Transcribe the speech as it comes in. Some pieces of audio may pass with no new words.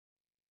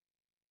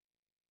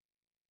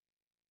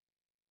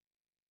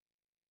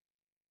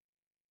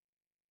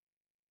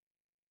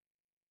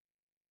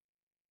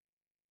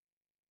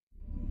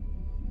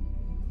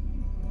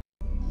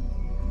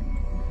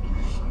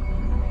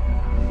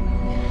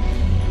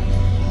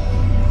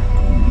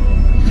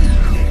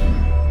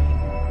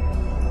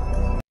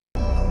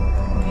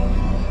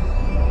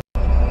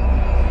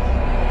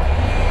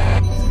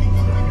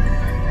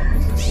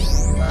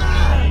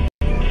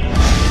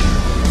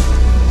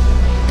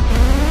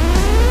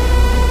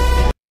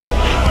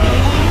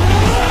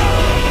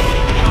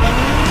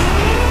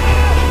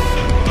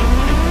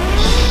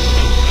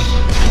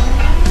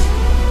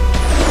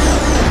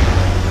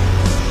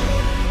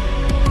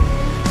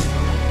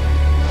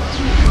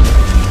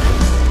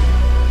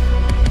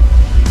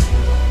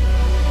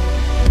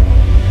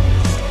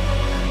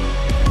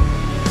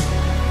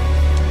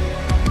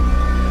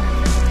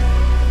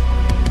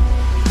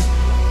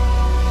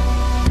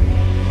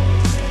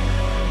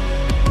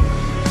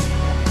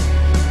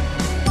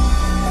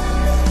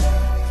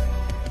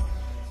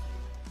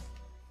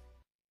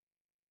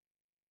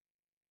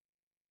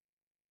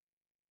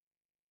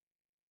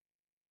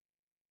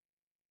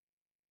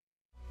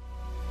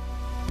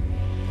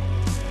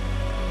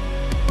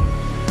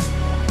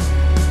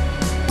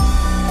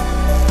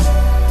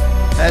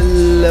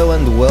Hello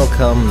and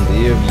welcome,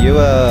 dear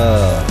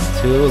viewer,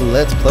 to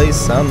Let's Play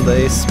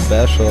Sunday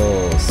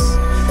Specials.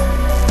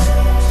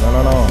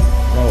 No.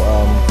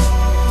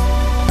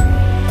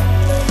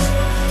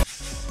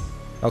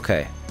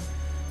 Okay,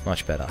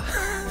 much better.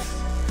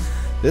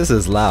 This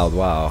is loud,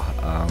 wow.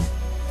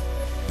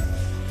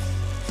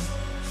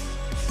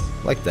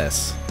 Like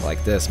this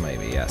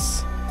maybe,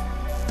 yes.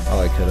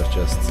 Well, I could have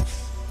just...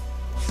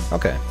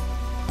 Okay.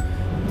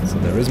 So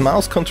there is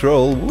mouse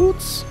control,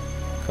 woots!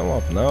 Come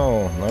up,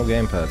 no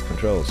gamepad,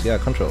 controls. Yeah,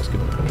 controls,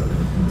 give me the control.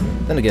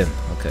 Then again,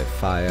 okay,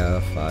 fire,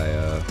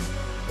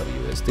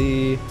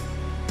 WSD,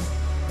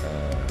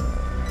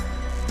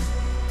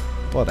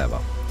 whatever.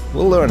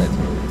 We'll learn it.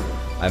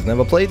 I've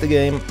never played the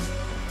game.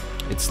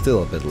 It's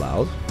still a bit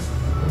loud.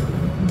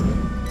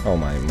 Oh,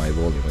 my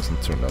volume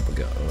isn't turned up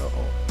again.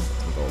 Oh,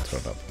 it's all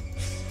turned up.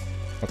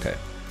 Okay,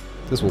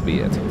 this will be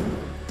it.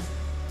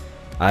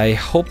 I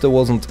hope there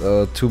wasn't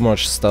too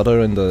much stutter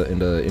in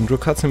the intro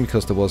cutscene,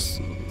 because there was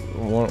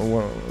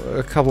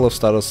a couple of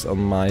stutters on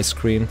my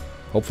screen.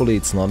 Hopefully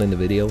it's not in the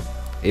video.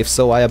 If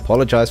so, I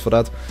apologize for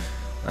that.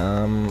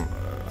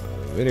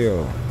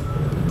 Video.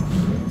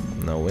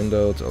 No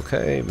windowed.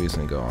 Okay, we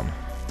can go on.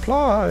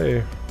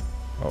 Apply.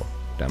 Oh,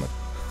 damn it.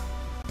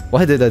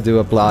 Why did I do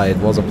apply? It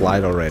was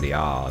applied already.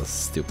 Ah,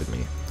 stupid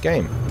me.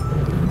 Game.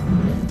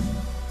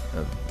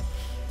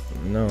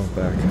 No,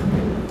 back.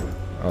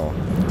 Oh,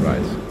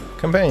 right.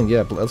 Campaign,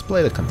 yeah, let's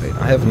play the campaign.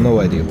 I have no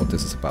idea what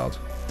this is about.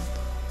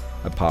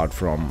 Apart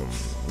from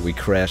we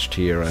crashed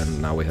here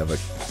and now we have an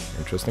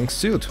interesting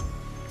suit.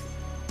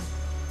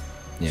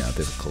 Yeah,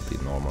 difficulty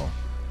normal.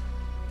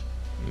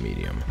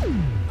 Medium.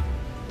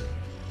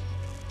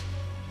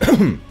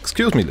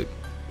 Excuse me, Luke.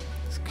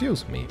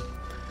 Excuse me.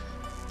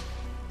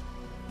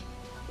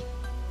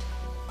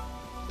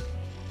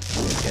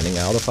 We're getting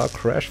out of our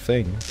crash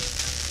thing.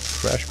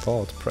 Crash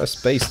pod. Press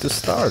space to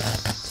start.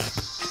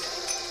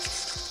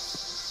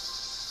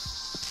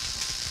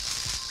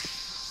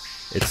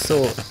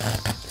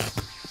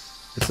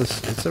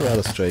 It's a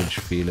rather strange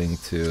feeling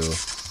to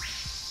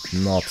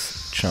not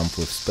jump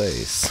with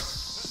space.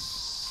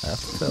 I have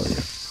to tell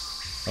you.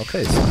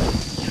 Okay, so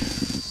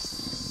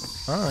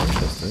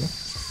interesting.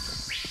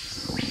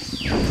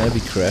 Can I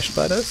be crashed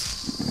by this?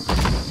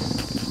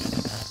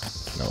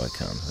 No, I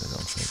can't. I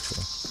don't think so.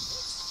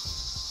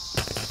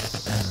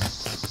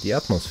 The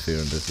atmosphere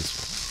in this is...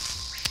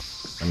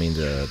 I mean,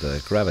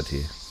 the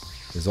gravity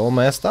is all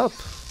messed up.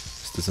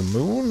 Is this a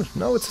moon?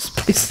 No, it's a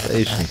space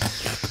station.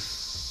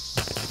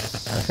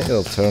 I think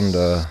I'll turn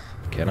the...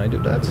 Can I do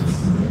that?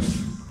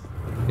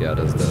 Yeah,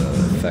 there's the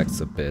effects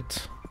a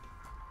bit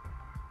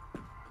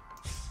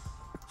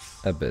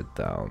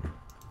down.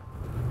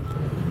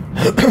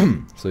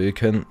 So you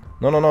can...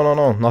 No,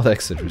 not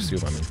exit,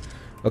 resume, I mean.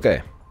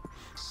 Okay.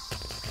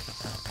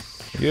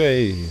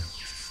 Yay!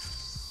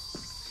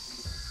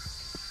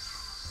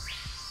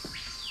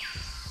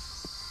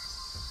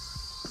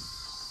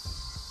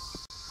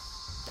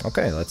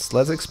 Okay, let's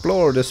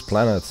explore this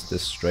planet,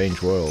 this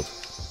strange world.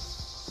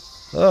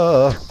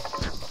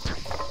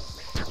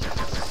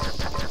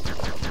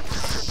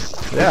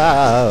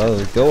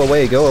 Yeah, go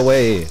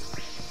away!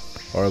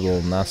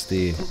 Horrible,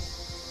 nasty,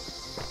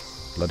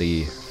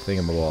 bloody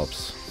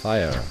thingamabobs.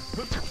 Fire.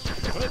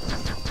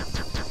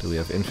 Do we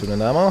have infinite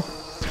ammo?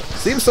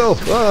 Seems so!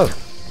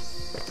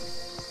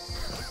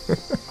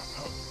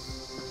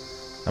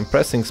 I'm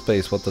pressing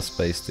space. What does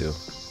space do?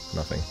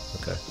 Nothing.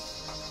 Okay.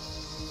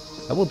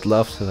 I would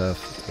love to have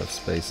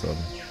space on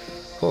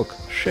hook,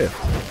 shift.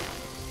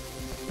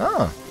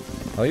 Ah,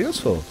 how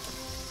useful.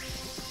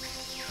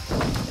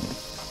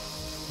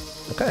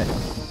 Okay,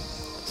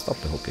 stop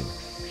the hooking.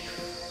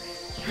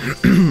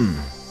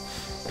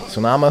 So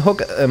now I'm a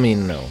hook. I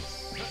mean, no.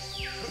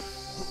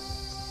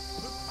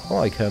 Oh,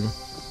 I can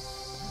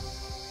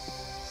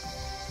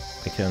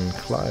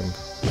climb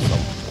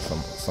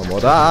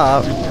somewhat.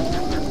 Ah!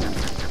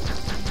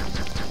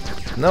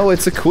 No,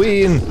 it's a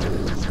queen.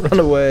 Run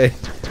away.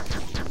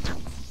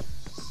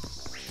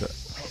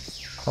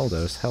 Oh,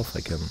 there's health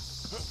I can...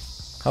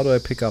 How do I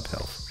pick up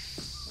health?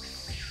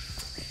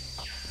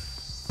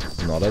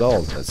 Not at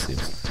all, that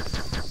seems.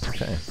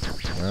 Okay.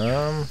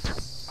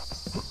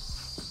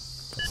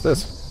 What's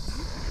this?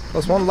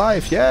 Plus 1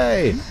 life,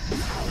 yay!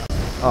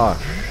 Ah.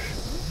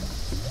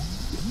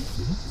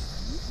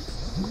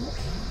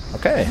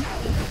 Okay.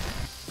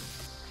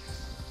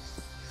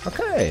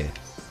 Okay.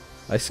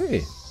 I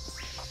see.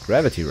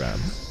 Gravity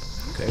ram.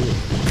 Okay.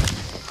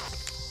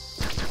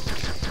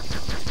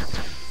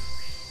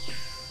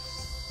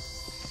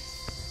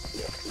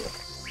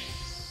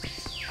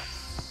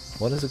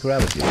 What is a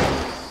gravity ram?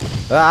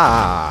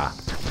 Ah!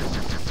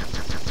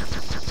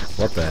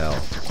 What the hell?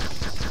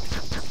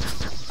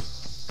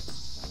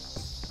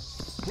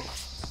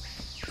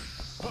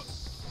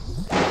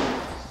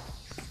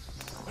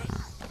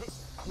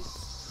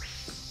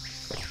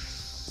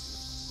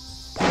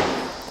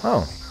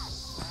 Oh.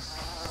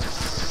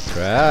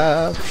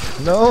 Crap.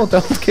 No,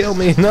 don't kill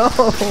me. No!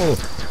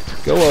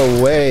 Go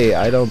away.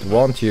 I don't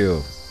want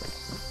you.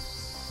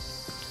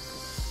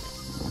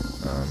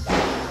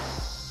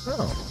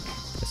 Oh.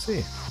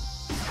 see.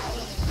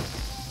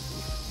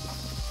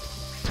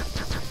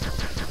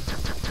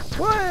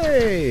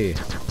 Way!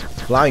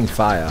 Flying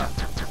fire.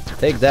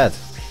 Take that.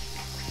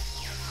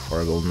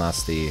 Horrible,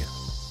 nasty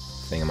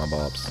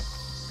thingamabobs.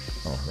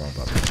 Oh, wrong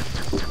button.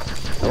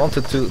 I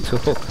wanted to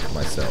hook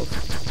myself.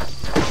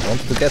 I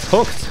wanted to get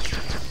hooked.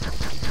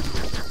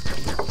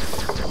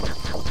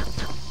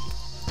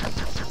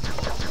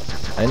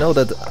 I know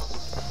that...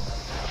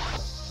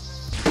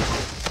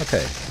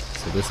 Okay,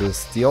 so this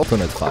is the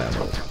alternate fire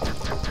mode.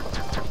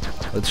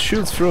 Let's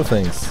shoot through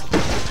things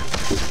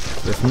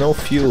with no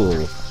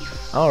fuel.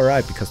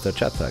 Alright, because they're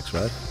jetpacks,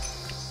 right?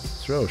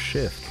 Throw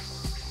shift.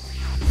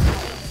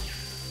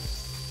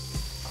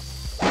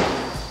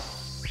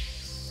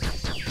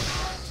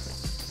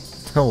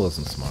 That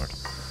wasn't smart.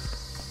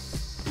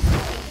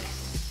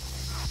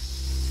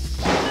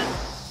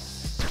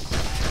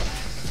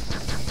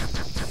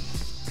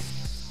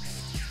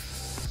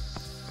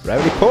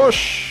 Gravity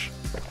push!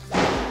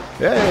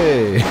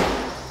 Yay!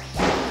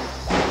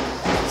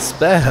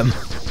 Spam!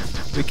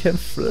 We can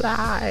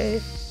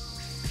fly!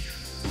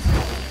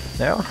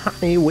 Now,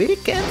 honey, we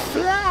can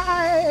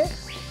fly!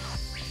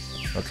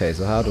 Okay,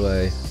 so how do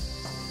I...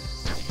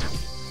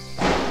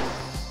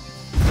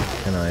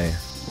 Can I...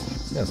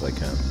 Yes, I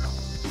can.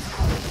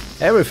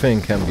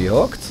 Everything can be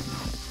hooked!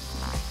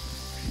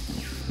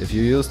 If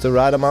you use the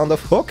right amount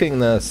of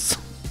hookingness!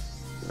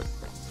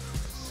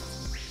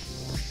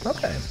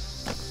 Okay.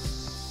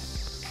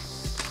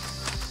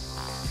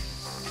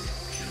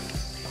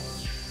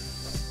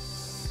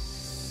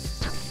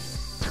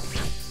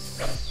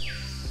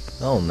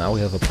 Oh, now we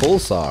have a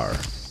pulsar.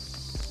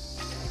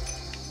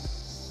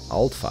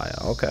 Alt fire,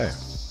 okay.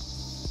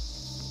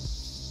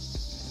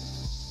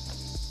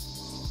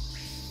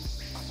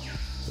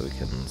 So we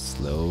can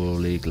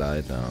slowly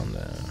glide down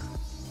there.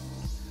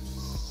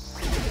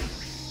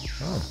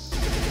 Oh.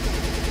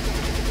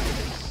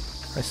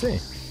 I see.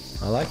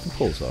 I like the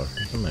pulsar.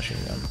 It's a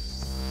machine gun.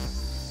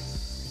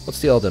 What's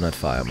the alternate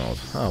fire mode?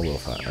 Oh,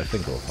 I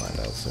think we'll find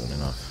out soon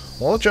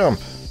enough. Wall jump!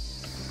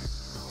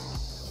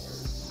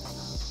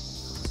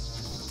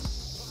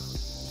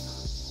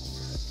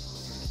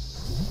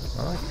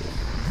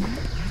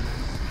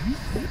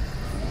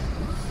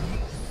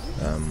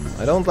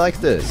 I don't like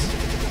this.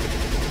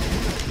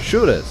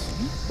 Shoot it.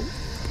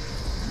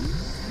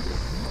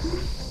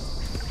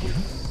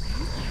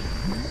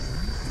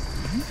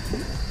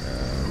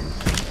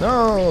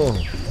 No.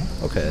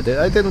 Okay,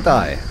 I didn't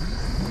die.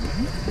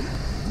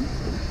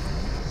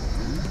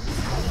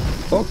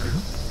 Hook.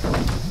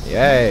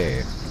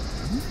 Yay.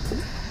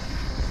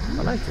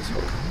 I like this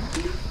hook.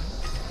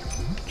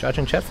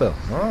 Charging jet fill.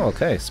 Oh,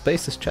 okay.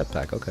 Space is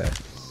jetpack. Okay.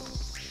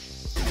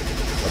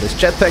 This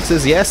jetpack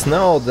says yes,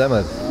 no, damn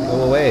it.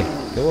 Go away,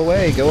 go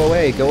away, go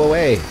away, go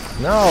away.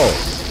 No!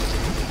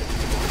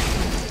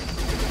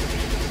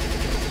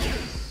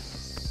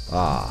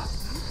 Ah.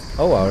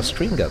 Oh, our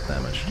screen got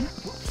damaged.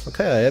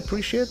 Okay, I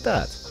appreciate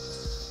that.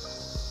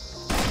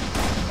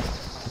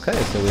 Okay,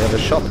 so we have a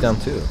shotgun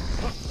too.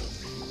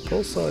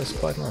 Pulsar is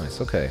quite nice,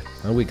 okay.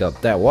 And we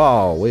got that.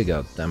 Wow, we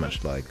got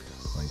damaged like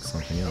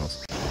something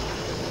else.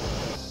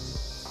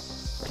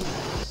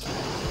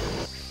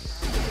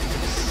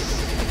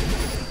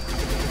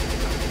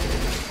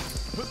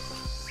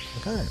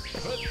 Okay.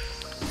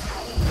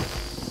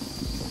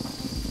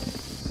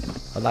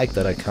 I like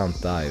that I can't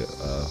die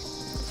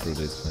through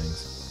these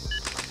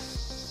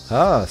things.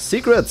 Ah,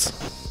 secrets!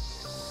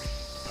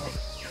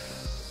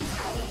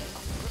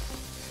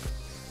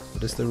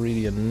 But is there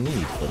really a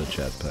need for the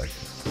jetpack?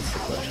 That's the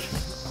question.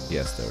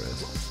 Yes, there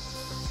is.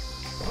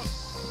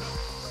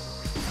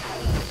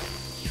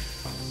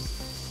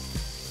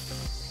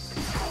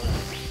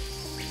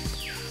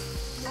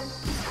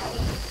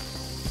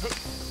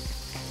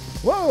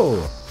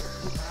 Whoa!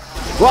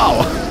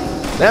 Wow!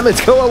 Damn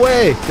it, go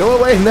away! Go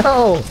away,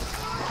 no!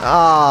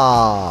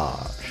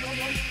 Ah,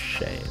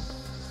 shame.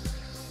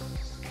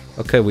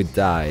 Okay, we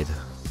died.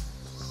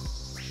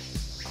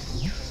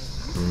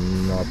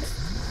 Not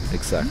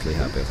exactly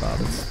happy about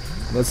it.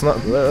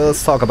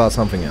 Let's talk about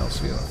something else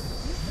here.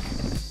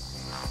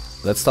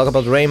 Let's talk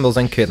about rainbows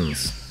and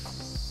kittens.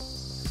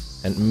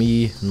 And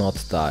me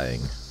not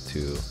dying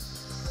to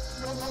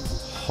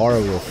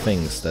horrible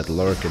things that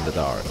lurk in the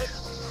dark.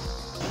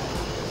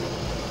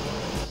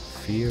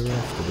 Fear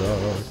of the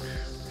dark,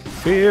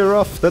 fear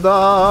of the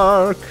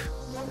dark.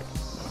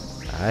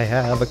 I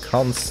have a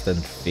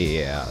constant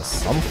fear,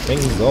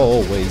 something's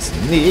always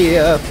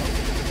near.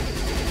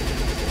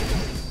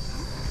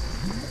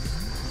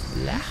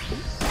 Blah.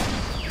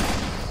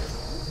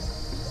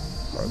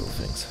 Horrible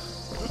things.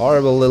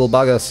 Horrible little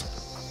buggers.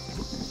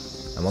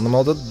 I want them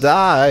all to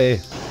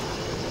die.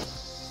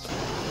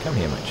 Come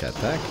here, my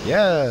jetpack.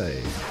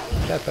 Yay!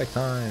 Jetpack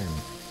time.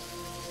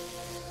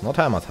 Not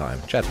hammer time,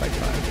 jetpack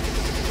time.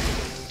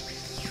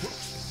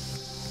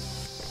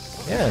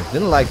 Yeah,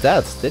 didn't like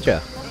that, did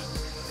ya?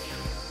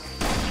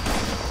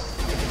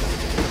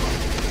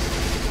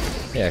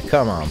 Yeah,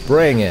 come on,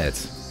 bring it!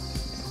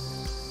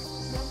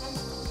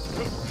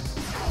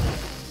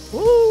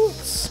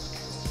 Whoops!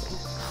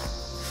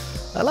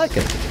 I like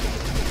it.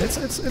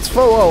 It's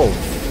full of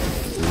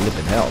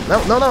flipping hell.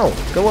 No, no, no!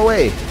 Go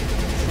away!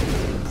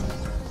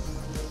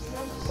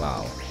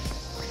 Wow.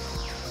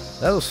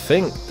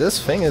 This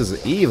thing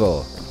is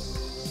evil.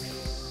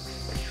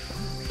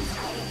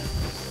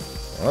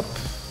 Up.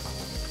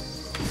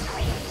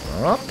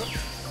 Up.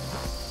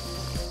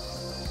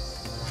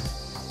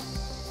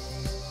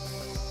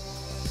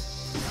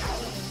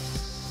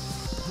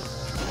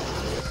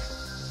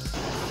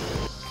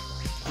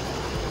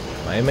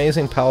 My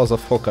amazing powers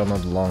of hook are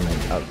not long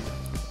enough.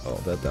 Oh,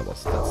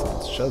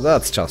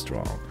 that's just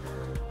wrong.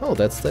 Oh,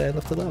 that's the end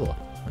of the level.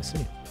 I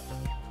see.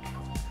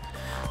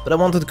 But I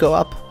wanted to go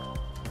up.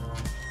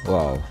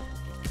 Wow.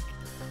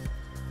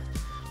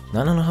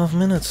 9.5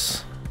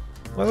 minutes.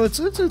 Well,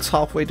 it's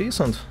halfway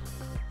decent.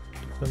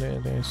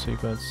 20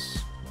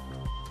 secrets.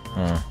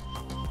 20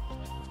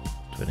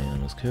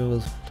 enemies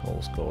killed.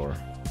 Total score.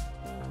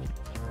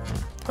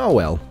 Oh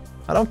well.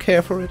 I don't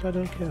care for it. I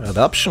don't care.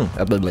 Adoption.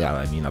 I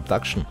mean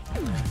abduction.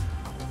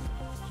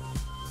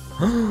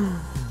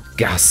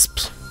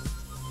 Gasp.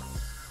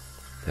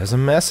 There's a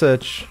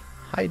message.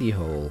 Hidey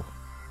hole.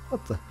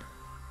 What the?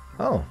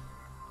 Oh,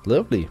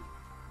 lovely.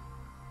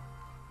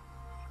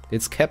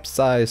 It's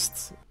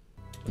capsized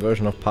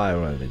version of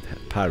Pyramid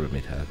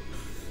Head.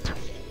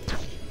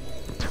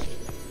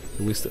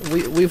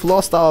 We've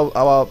lost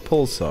our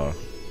pulsar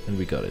and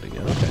we got it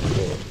again. Okay,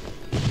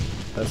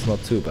 that's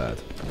not too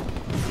bad.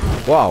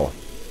 Wow.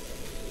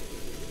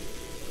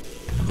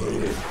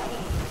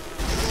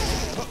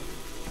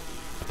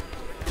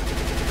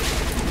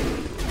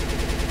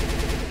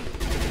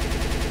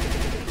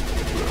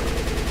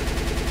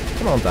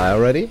 Come on, die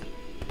already.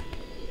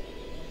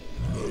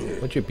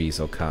 Would you be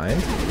so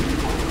kind?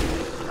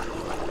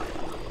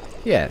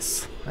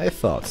 Yes, I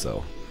thought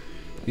so.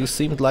 You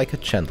seemed like a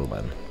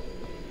gentleman.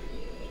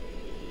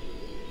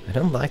 I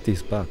don't like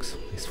these bugs.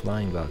 These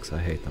flying bugs, I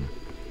hate them.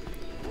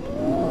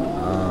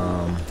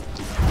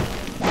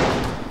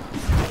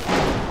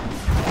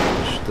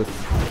 The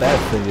bad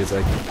thing is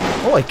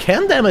oh, I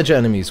can damage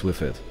enemies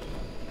with it!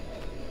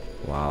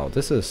 Wow,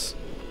 this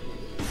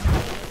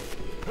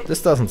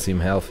doesn't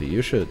seem healthy.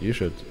 You should,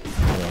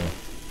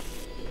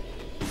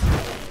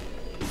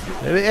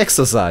 maybe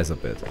exercise a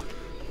bit.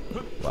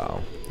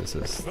 Wow, this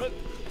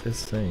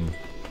thing.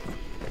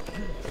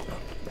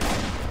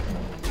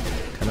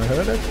 Can I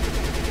hurt it?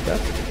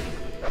 That?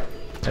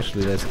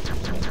 Actually, that's.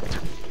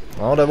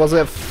 Oh, that was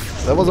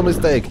a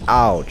mistake.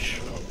 Ouch.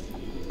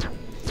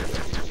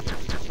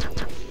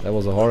 That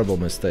was a horrible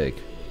mistake.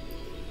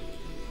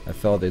 I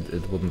thought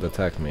it wouldn't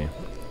attack me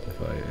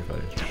if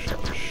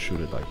I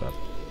shoot it like that.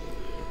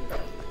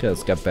 Okay,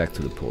 let's get back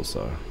to the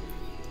pulsar.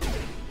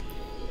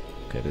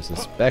 Okay, this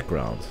is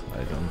background.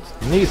 I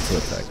don't need to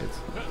attack it.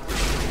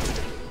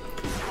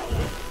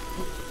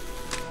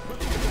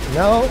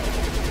 No!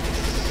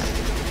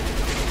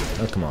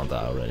 Oh, come on,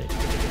 die already.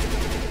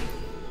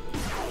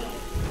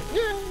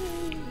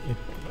 Yay!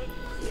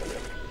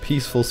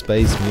 Peaceful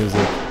space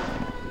music.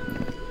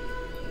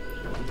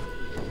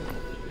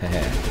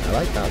 Hehe, I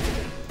like that.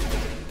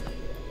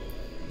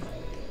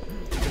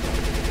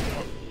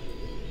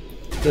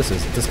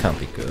 This can't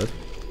be good.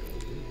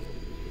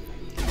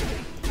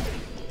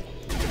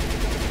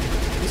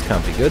 This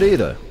can't be good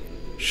either.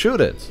 Shoot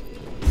it.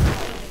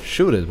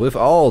 Shoot it with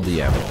all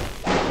the ammo.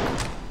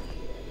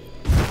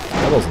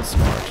 That wasn't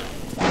smart.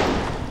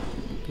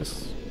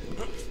 This...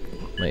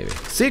 maybe.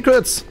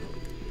 Secrets!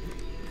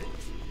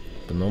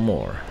 But no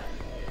more.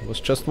 It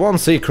was just one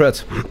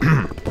secret.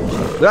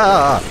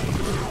 Ah!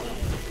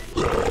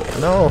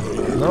 No!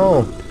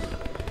 No!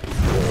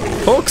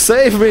 Hook,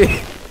 save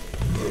me!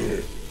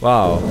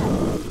 Wow.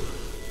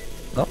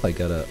 Oh, I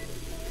got an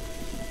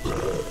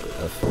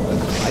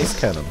ice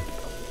cannon.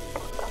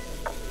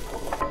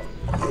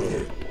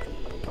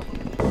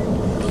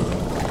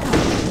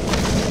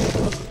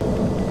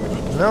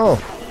 No!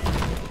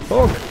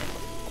 Hook!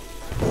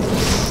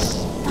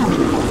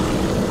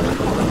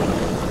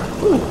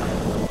 Ooh.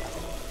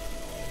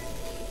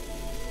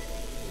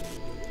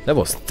 That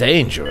was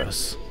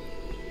dangerous.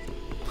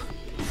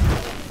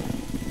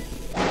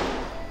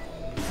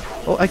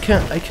 Oh, I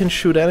can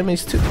shoot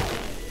enemies too.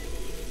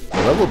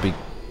 Well, that would be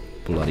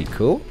bloody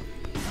cool.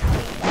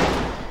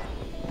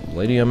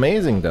 Bloody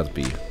amazing that'd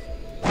be.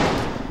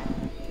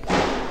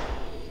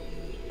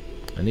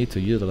 I need to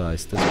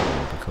utilize this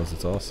one because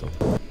it's awesome.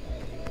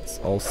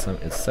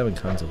 It's 7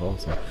 kinds of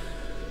awesome.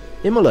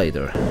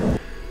 Immolator,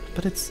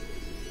 but it's.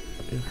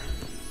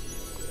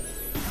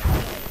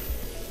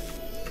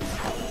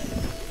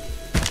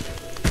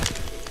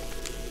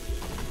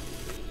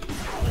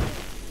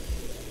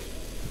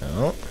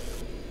 No,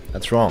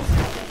 that's wrong.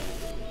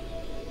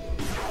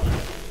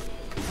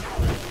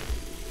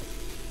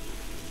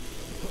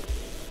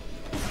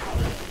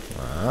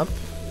 Up.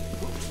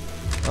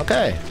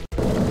 Okay.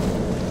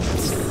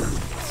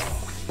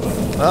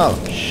 Oh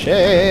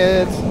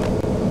shit!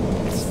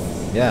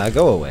 Yeah,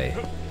 go away.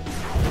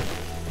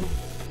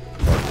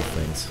 Horrible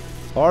things.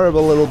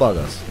 Horrible little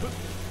buggers.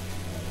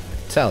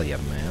 I tell ya,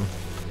 man.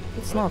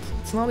 It's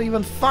not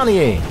even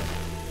funny.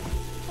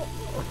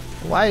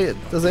 Why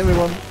does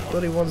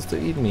everybody wants to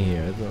eat me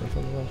here? I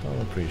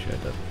don't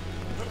appreciate that.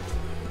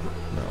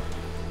 No.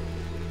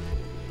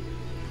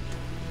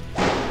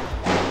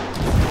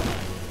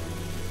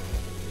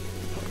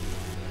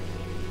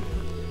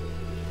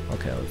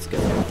 Okay, let's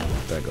get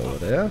back over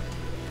there.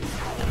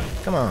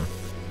 Come on,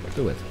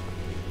 do it.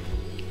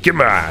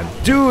 Come on,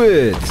 do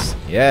it!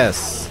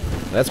 Yes,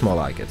 that's more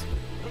like it.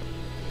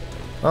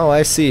 Oh,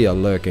 I see you're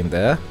lurking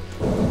there.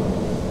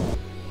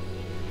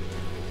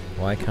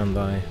 Why can't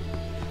I?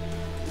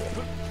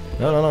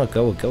 No,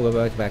 go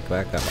back.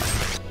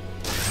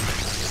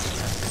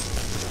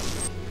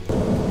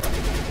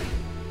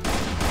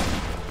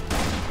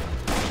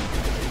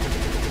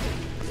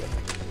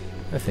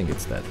 I think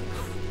it's dead.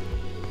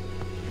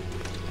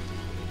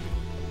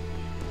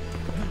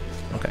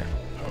 Okay.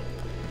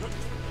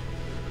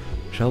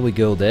 Shall we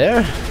go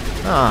there?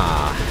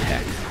 Ah,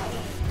 heck.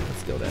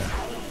 Let's go there.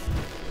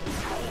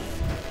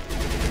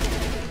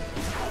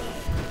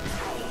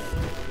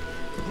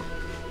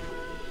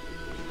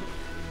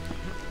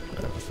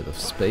 A bit of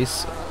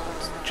space.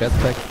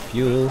 Jetpack,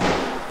 fuel.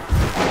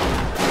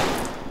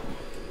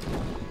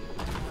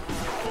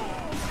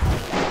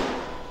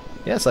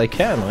 Yes, I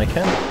can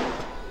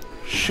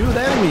shoot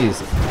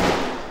enemies.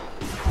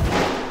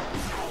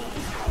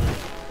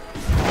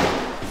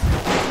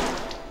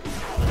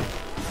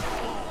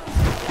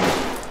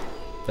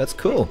 That's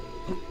cool.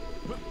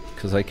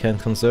 Because I can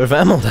conserve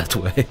ammo that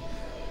way.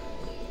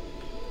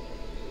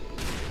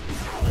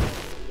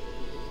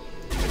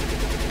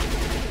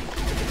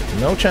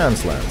 No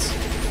chance, Lance.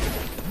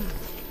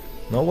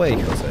 No way,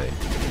 Jose.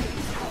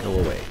 Go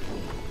away.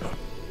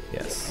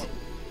 Yes.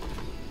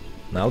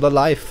 Now the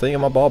life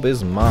thingamabob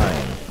is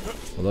mine.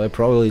 Although I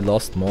probably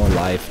lost more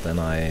life than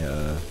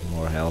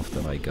more health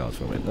than I got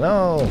from it.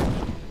 No!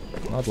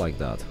 Not like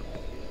that.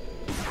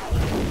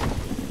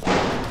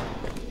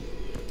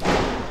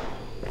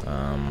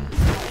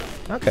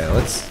 Okay,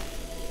 let's...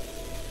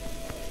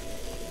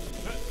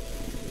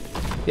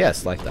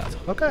 Yes, like that.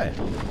 Okay.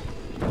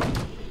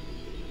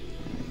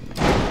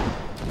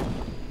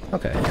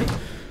 Okay.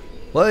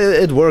 Well,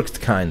 it worked,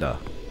 kinda.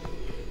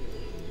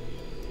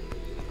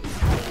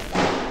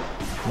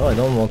 No, I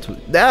don't want to...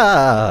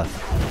 Ah!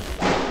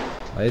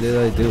 Why did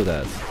I do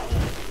that?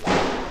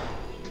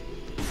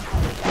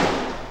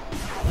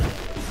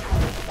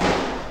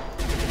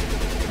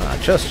 Ah,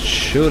 just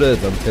shoot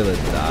it until it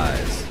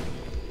dies.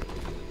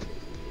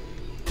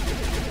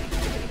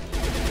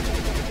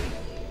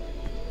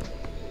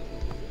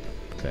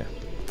 Okay.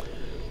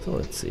 So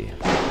let's see.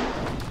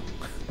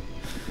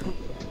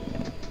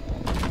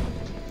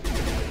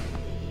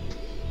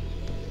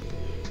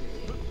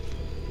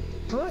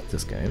 I like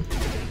this game.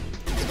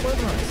 It's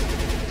quite nice.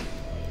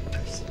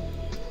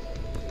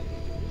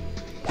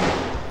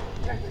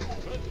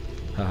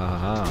 Ha ha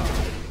ha.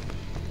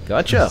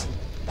 Gotcha!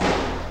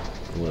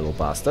 Little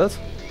bastard.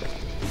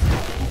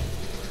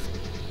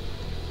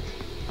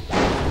 I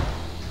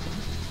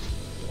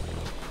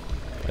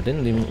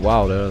didn't even...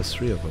 Wow, there are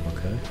 3 of them,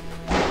 okay.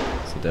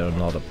 So they're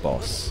not a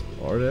boss.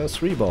 Or there are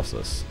 3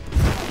 bosses.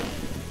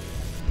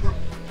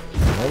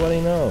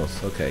 Nobody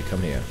knows. Okay,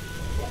 come here.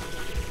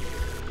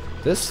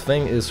 This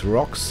thing is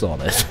rock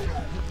solid.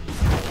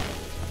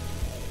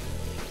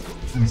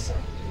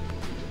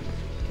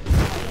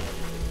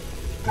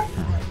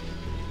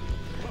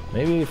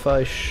 Maybe if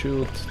I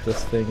shoot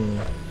this thing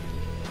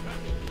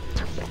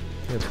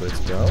into its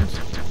ground.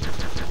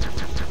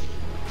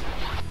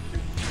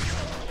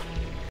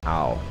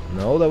 Ow.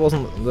 No, that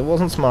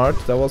wasn't smart.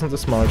 That wasn't the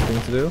smart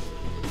thing to do.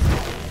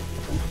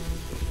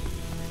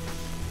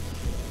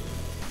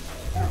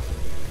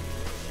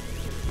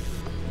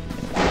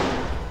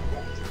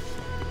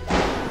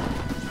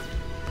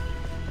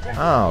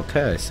 Ah,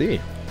 okay, I see.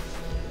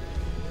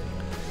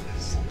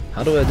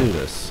 How do I do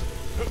this?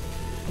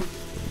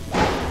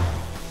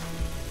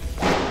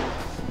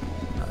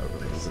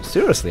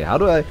 Seriously, how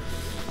do I...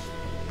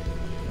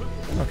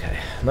 Okay,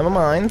 never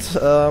mind.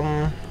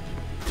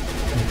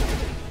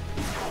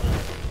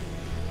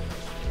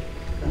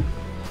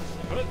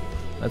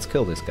 Let's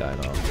kill this guy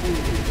now.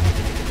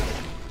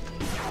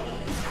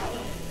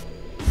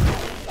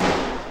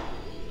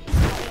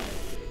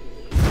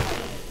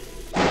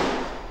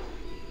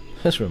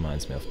 This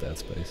reminds me of Dead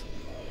Space.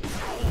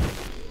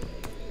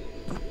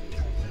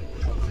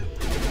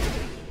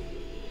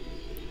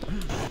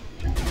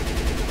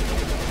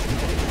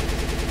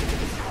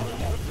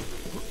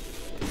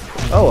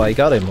 Oh, I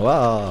got him!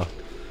 Wow!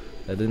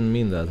 I didn't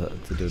mean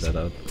that to do that.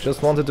 I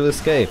just wanted to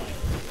escape.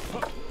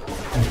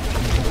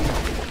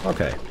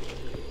 Okay.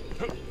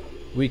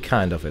 We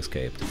kind of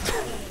escaped.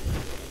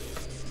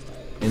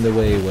 In the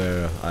way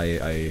where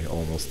I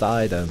almost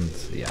died and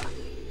yeah.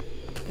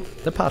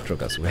 The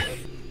Pathrogas way.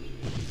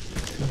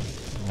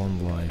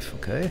 1 life,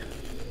 okay.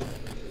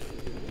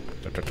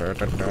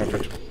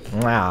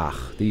 Ah,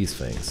 these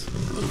things.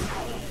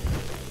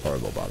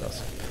 Horrible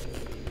buggers.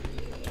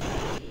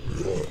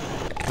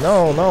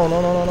 No,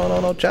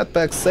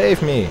 jetpack,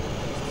 save me!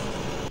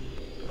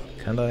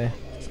 Can't I?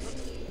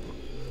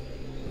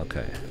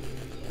 Okay.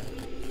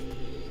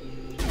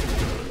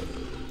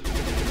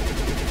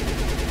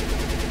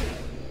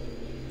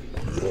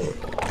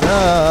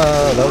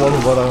 Ah, that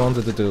wasn't what I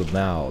wanted to do.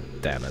 Now,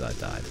 damn it, I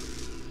died.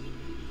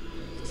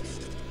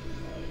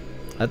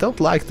 I don't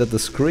like that the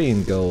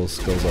screen goes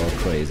all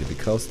crazy,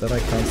 because then I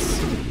can't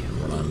see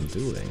what I'm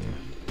doing.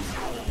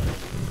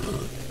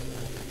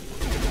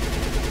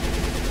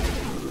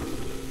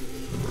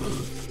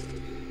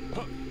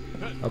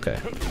 Okay.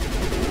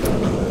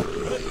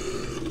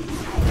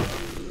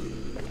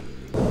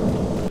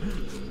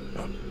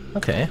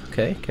 Okay,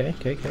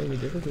 we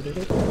did it.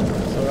 It's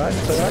alright,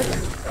 it's alright.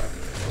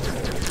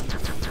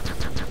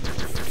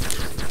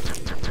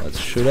 Let's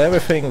shoot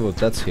everything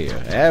that's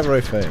here.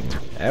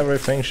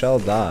 Everything shall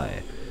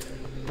die.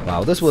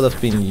 Wow, this would have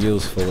been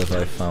useful if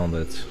I found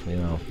it, you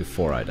know,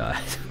 before I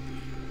died.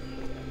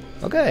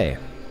 Okay.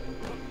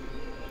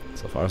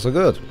 So far so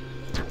good.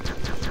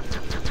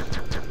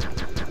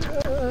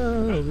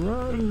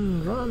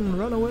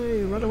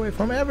 Run away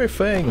from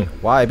everything.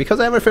 Why? Because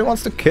everything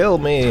wants to kill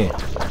me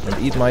and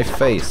eat my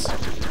face.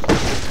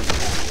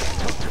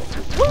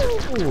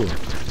 Woo!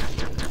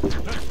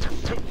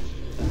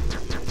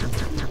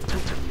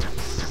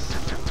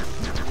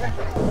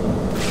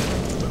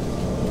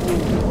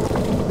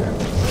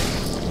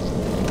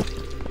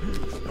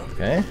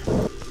 Okay.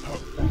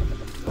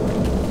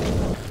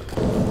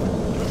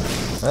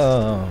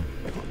 Oh.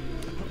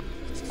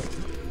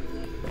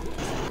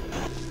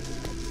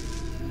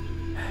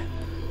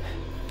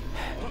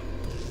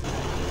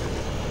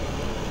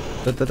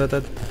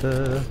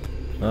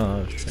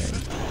 Oh,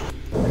 shame.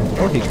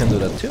 Oh, he can do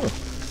that too.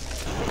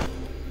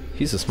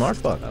 He's a smart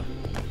bugger.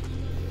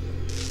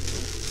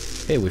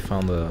 Hey, we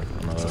found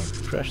another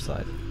crash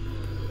site.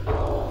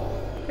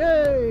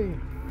 Yay!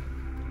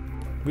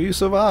 We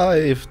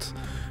survived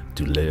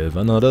to live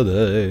another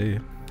day.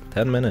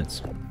 10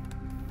 minutes.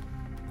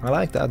 I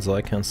like that, so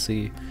I can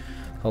see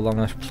how long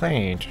I've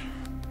played.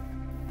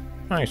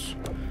 Nice.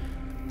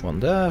 1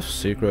 death,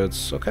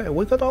 secrets. Okay,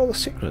 we got all the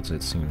secrets,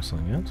 it seems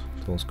like it.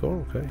 Full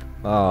score, okay.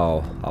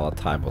 Oh, our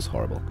time was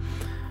horrible.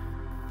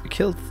 We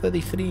killed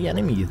 33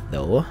 enemies,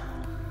 though.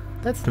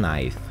 That's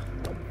nice.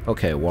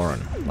 Okay, Warren,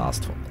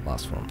 last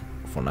one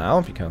for now,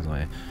 because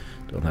I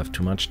don't have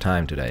too much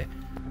time today.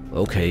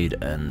 Locate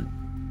an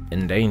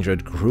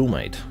endangered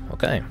crewmate.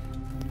 Okay,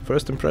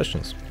 first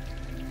impressions.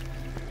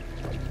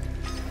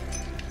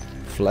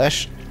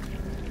 Flesh.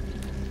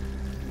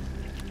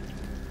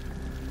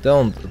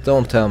 Don't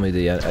tell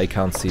me I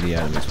can't see the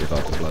enemies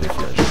without the bloody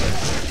flesh.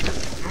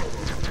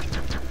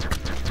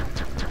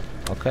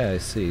 Okay, I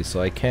see. So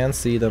I can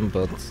see them,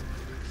 but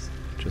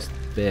just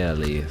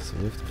barely. So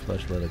with the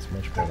flashlight, it's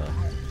much better.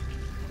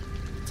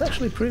 It's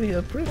actually a pretty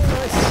nice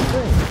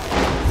thing.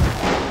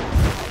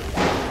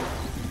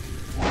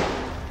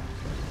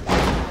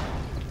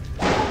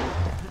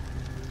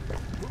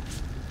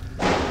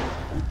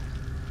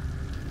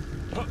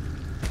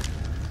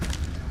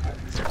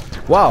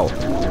 Wow!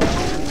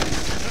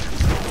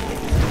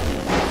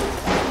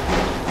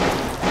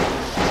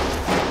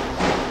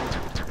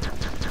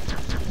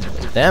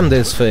 Damn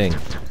this thing! I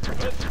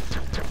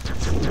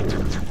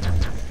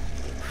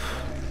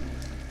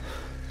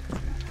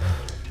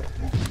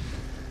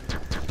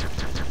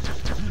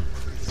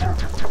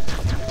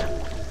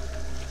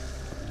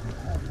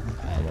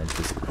want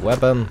this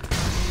weapon,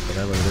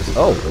 whatever it is.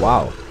 Oh,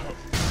 wow!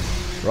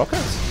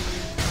 Rockets?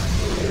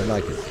 I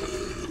like it.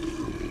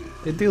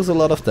 It deals a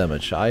lot of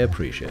damage, I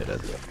appreciate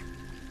it.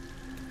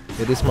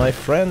 It is my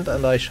friend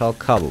and I shall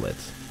cuddle it.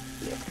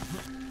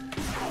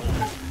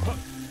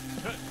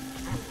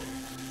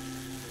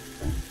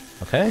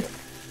 Okay.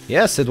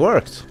 Yes, it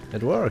worked.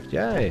 It worked.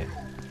 Yay.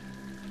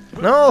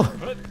 No!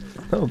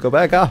 No, go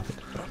back up.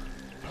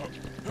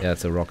 Yeah,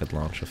 it's a rocket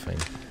launcher thing.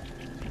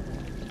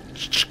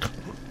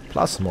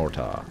 Plus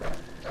mortar.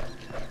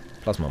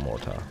 Plasma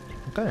mortar.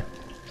 Okay.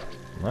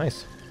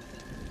 Nice.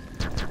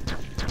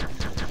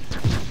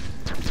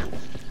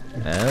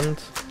 And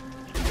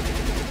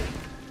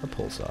a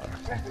pulsar.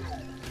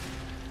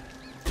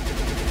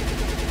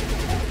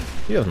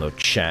 You have no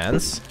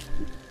chance.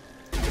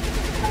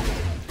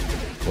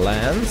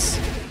 Lance.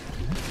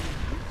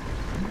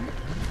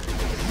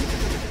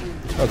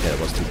 Okay, that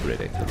was too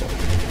predictable.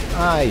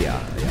 Yeah.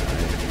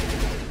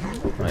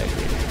 I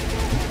agree.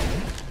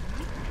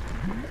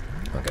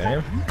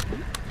 Okay.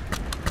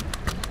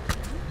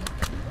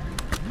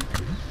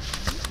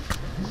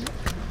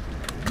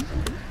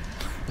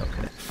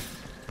 Okay.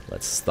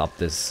 Let's stop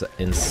this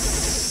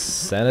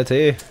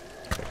insanity.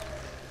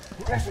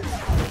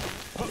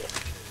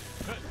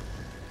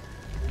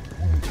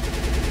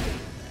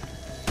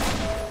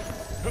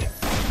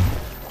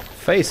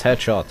 Face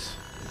headshot.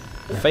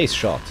 Face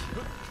shot.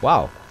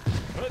 Wow.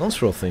 Don't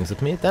throw things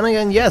at me. Then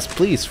again, yes,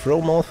 please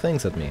throw more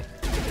things at me.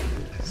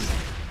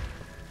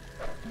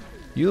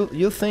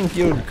 You think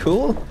you're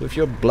cool with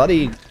your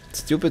bloody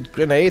stupid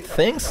grenade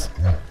things?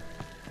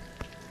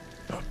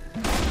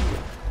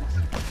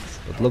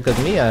 But look at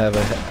me, I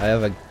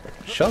have a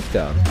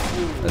shotgun.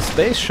 A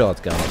space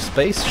shotgun of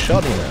space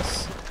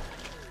shottiness.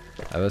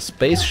 I have a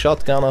space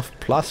shotgun of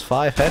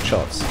 +5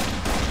 headshots.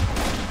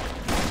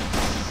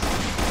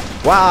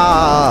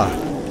 Wow!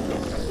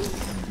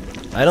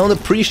 I don't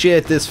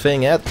appreciate this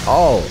thing at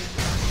all.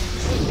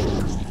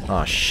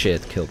 Ah,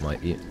 shit,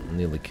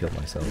 nearly killed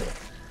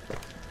myself.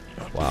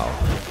 Wow.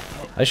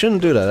 I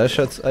shouldn't do that.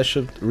 I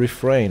should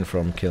refrain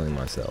from killing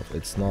myself.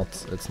 It's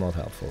not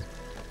helpful.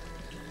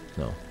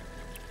 No.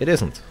 It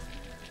isn't.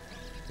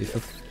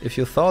 If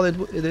you thought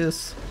it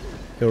is,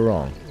 you're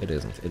wrong. It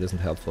isn't. It isn't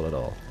helpful at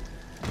all.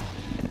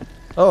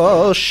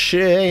 Oh,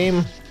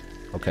 shame.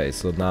 Okay,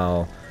 so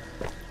now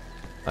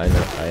I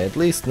at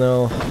least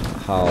know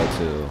how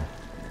to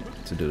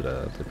do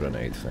the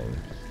grenade thing.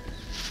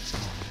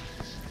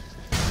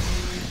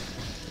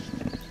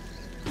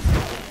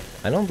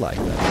 I don't like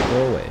that.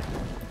 Go away.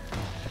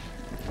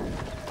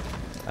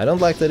 I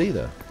don't like that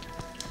either.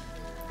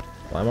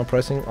 Why am I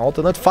pressing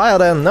alternate fire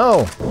then?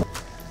 No!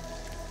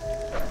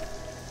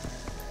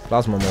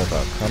 Plasma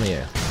mortar, come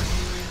here.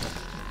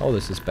 Oh,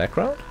 this is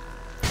background?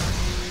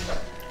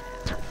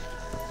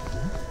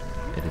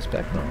 It is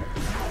background.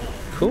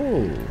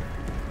 Cool.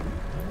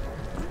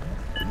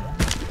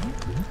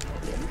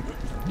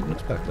 Didn't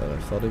expect that. I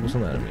thought it was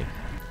an enemy.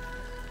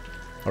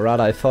 Or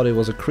rather, I thought it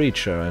was a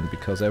creature, and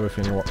because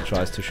everything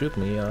tries to shoot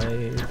me,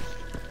 I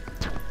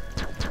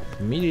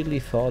immediately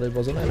thought it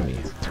was an enemy.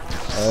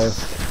 A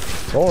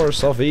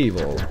force of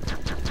evil.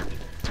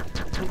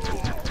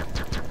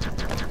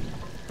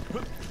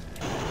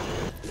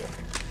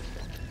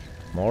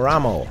 More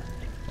ammo.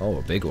 Oh,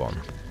 a big one.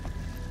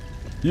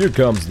 Here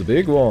comes the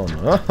big one.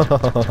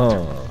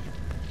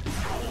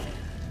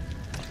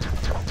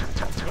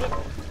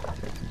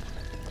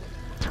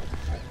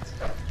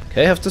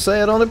 Okay, I have to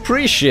say I don't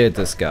appreciate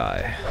this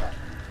guy.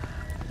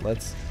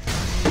 Let's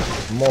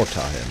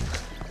mortar him.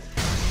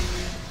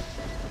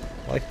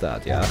 Like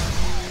that, yeah.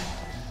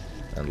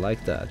 And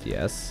like that,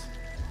 yes.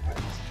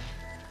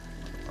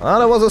 Ah,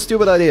 that was a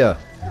stupid idea.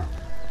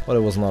 Well,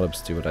 it was not a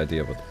stupid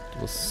idea, but it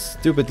was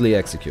stupidly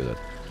executed.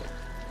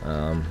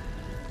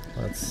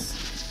 Let's...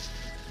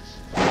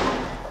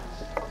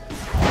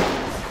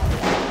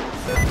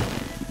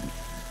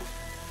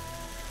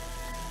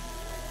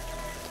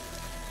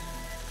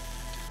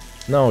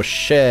 No,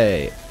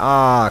 Shay.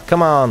 Ah,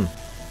 come on.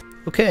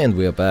 Okay, and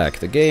we're back.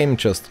 The game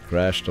just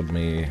crashed on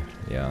me.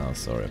 Yeah,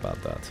 sorry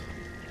about that.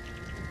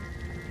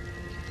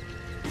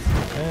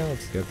 Okay,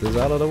 let's get this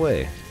out of the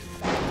way.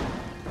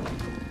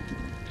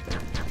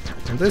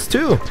 And this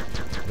too!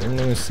 Didn't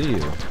even see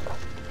you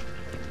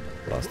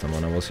last time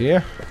when I was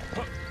here.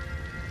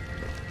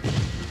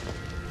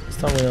 This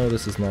time we know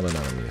this is not an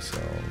enemy, so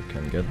we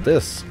can get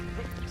this.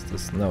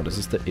 No, this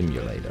is the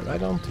emulator. I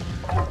don't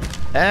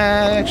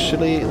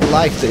actually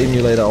like the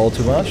emulator all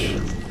too much.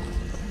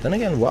 Then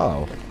again,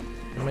 wow.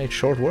 I made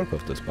short work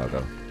of this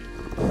bugger.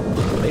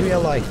 Maybe I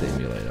like the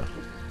emulator.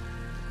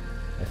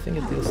 I think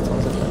it deals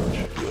tons of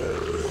damage.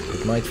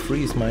 It might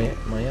freeze my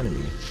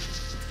enemy.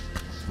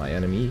 My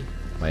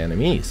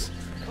enemies.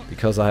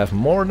 Because I have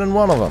more than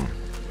one of them.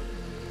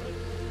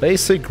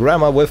 Basic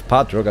grammar with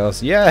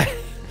Pathrogas. Yeah!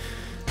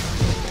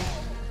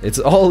 It's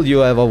all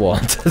you ever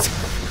wanted.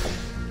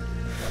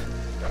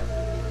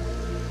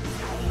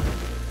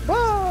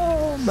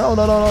 No,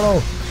 no, no, no,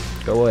 no.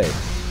 Go away.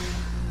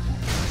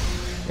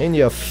 In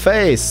your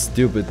face,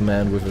 stupid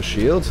man with a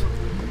shield.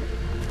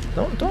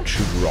 Don't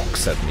shoot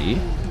rocks at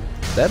me.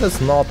 That is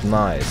not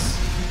nice.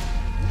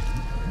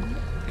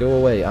 Go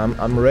away.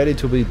 I'm ready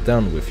to be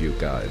done with you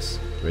guys.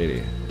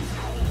 Really.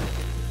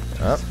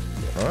 Up.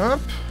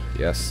 Up.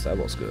 Yes, that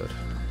was good.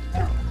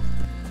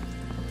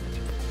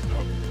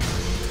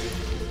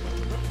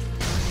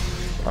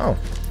 Oh.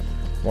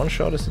 One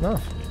shot is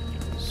enough.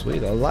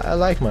 Sweet, I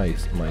like my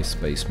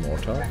space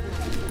mortar.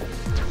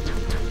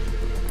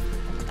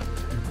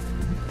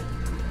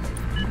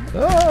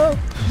 Oh,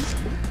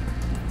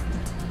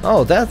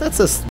 oh that's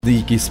a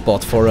sneaky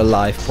spot for a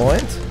life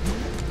point.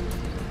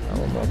 I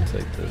will not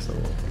take this.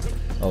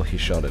 Oh, he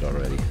shot it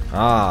already.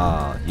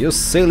 Ah, you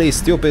silly,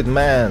 stupid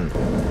man!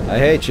 I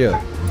hate you.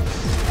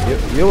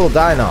 You will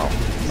die now.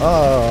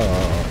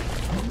 Oh.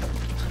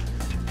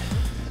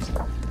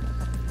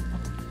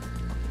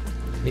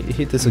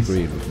 He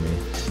disagreed with me.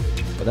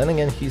 But then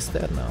again, he's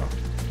dead now.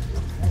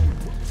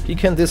 He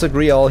can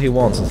disagree all he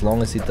wants as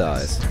long as he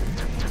dies.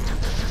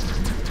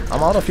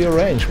 I'm out of your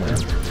range, man.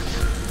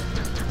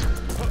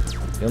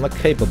 You're not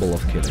capable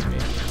of killing me.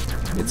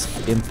 It's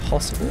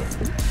impossible.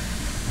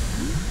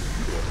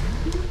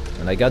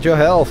 And I got your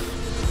health.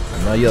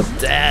 And now you're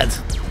dead.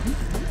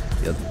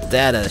 You're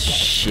dead as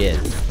shit.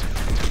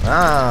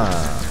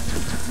 Ah.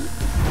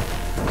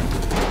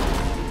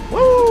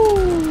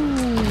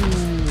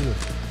 Woo!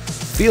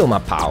 Feel my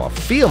power.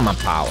 Feel my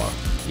power.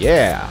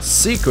 Yeah,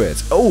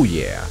 secrets. Oh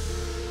yeah.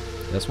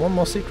 There's one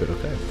more secret.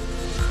 Okay.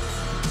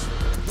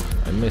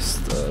 I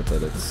missed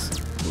that it's.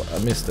 I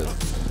missed it.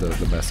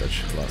 The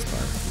message last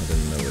time. I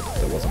didn't know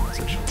there was a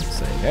message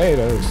saying, "Hey,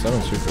 there's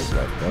 7 secrets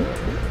left."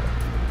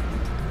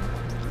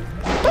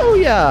 Oh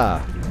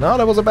yeah. No,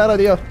 that was a bad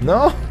idea.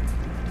 No.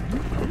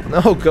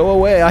 No, go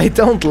away. I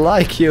don't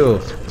like you.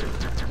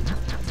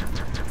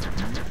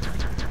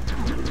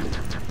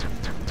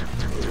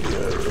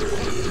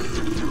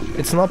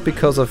 It's not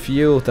because of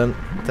you, then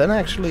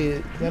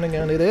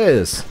again it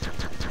is.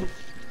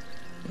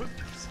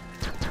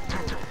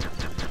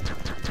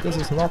 This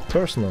is not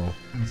personal.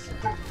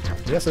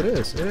 Yes, it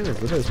is. It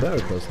is very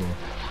personal.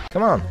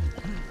 Come on.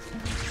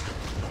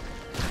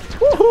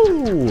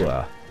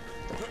 Woohoo!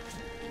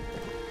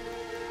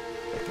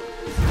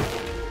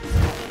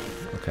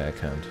 Okay, I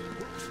can't.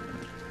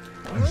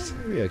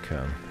 Maybe I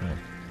can.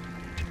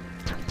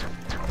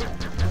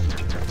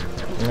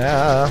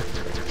 Yeah.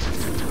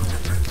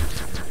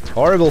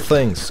 Horrible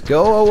things.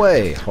 Go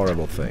away,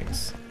 horrible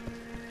things.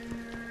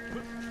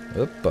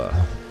 Oopa.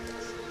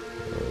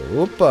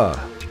 Oopa.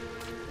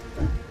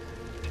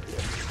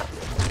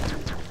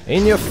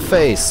 In your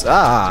face.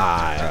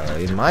 Ah,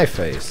 in my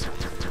face.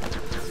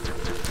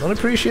 Don't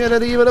appreciate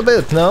it even a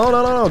bit. No,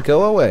 no, no, no.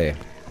 Go away.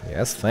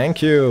 Yes,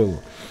 thank you.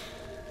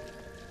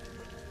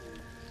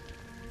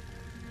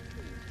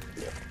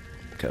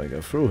 Can I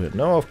go through here?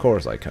 No, of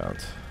course I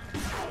can't.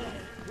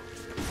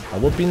 I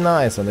would be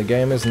nice, and the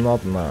game is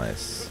not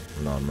nice.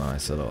 Not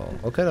nice at all.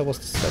 Okay, that was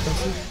the second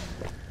seed.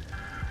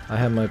 I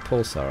have my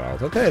pulsar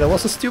out. Okay, that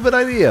was a stupid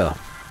idea.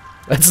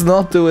 Let's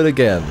not do it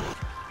again.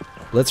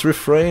 Let's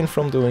refrain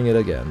from doing it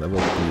again. That would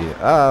be...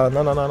 Ah,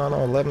 no, no, no, no,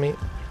 no. Let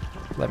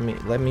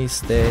me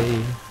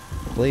stay.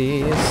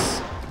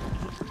 Please.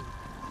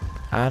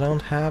 I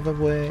don't have a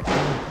way.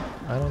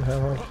 I don't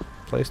have a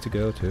place to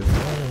go to.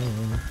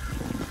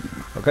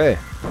 Okay,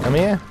 come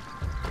here.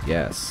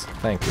 Yes,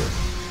 thank you.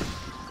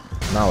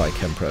 Now I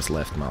can press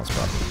left mouse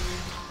button.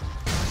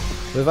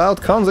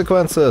 Without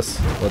consequences!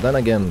 Well, then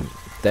again,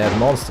 dead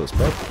monsters,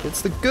 but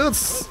it's the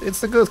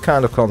good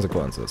kind of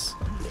consequences.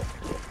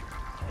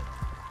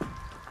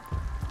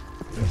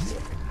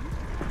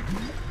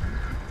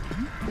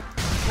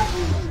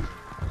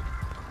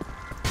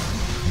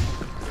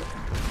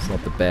 It's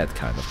not the bad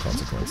kind of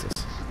consequences.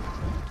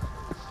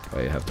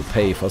 Where you have to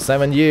pay for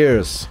 7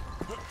 years.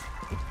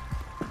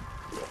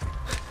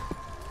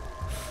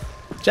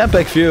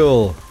 Jetpack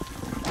fuel!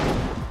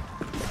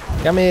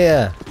 Come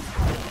here!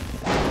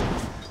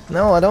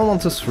 No, I don't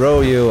want to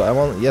throw you.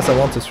 Yes, I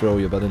want to throw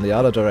you, but in the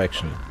other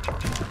direction.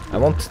 I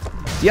want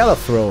the other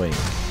throwing.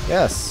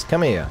 Yes,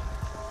 come here.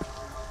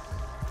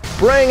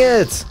 Bring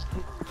it!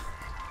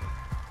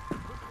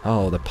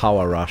 Oh, the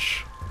power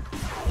rush.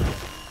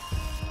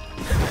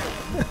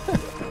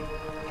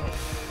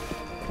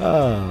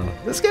 Ah,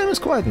 this game is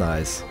quite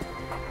nice.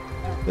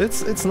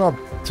 It's not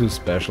too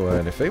special or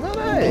anything, but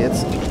hey,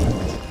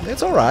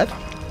 it's alright.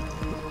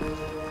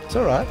 It's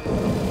alright.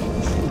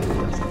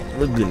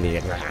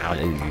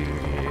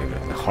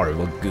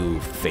 Horrible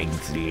goof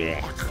things.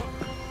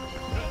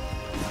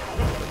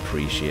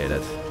 Appreciate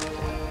it.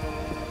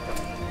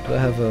 Do I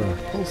have a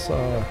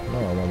pulsar? No,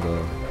 I want the...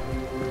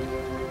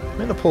 I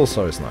mean, the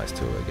pulsar is nice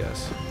too, I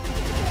guess.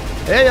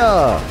 Hey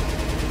ya!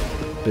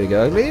 Big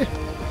ugly.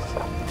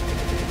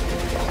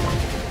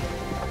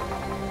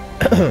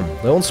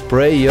 Don't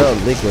spray your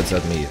liquids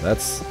at me.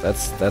 That's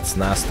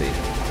nasty.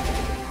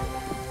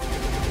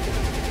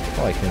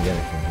 Oh, I can get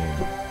it from here.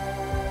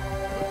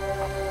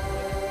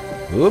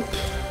 Whoop.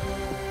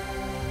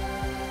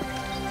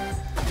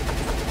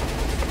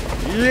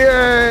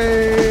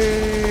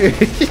 Yay!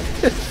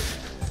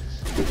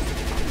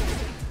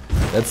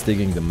 That's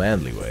digging the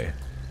manly way.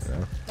 You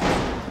know?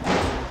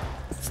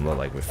 It's not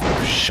like with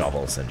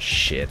shovels and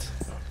shit.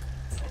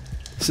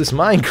 This is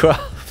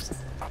Minecraft.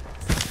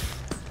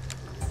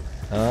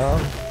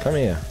 Come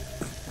here.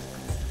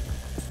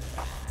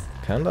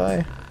 Can't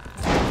I?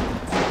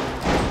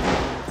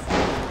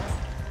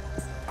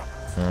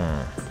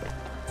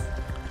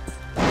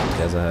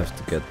 Guess I have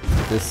to get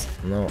this,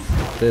 no,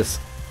 this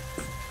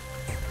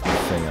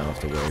thing out of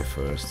the way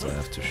first. I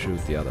have to shoot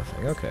the other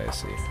thing. Okay, I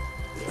see.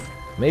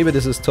 Maybe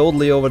this is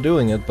totally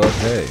overdoing it, but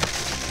hey.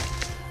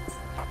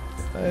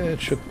 It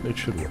should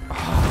work.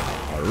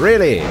 Oh,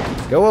 really?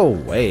 Go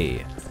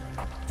away.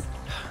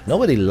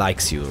 Nobody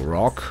likes you,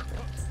 Rock.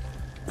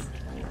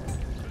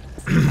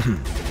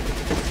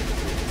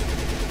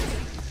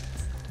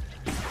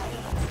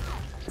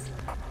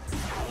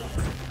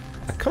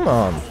 Come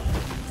on.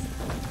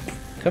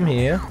 Come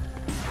here.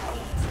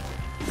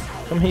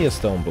 Come here,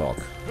 stone block.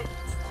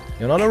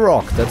 You're not a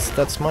rock.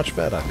 That's much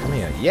better. Come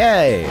here.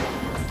 Yay!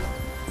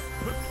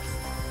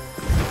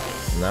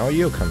 Now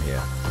you come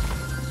here.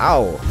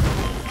 Ow!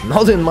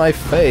 Not in my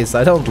face.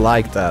 I don't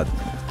like that.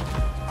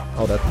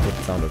 Oh, that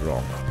sounded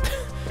wrong.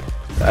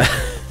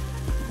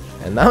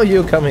 And now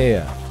you come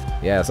here.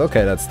 Yes,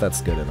 okay,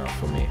 that's good enough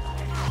for me.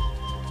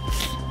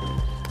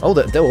 Oh,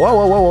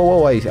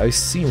 whoa! I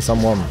seen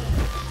someone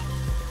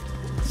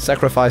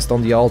sacrificed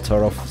on the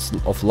altar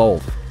of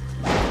love.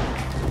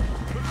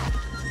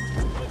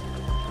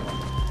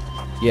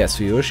 Yes,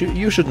 you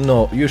should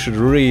know. You should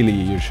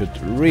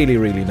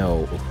really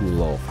know who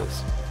love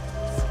is.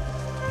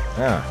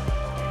 Yeah.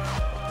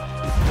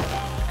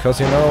 Because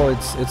you know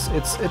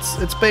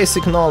it's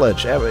basic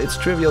knowledge. It's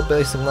trivial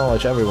basic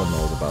knowledge. Everyone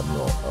knows about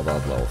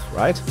love,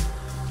 right?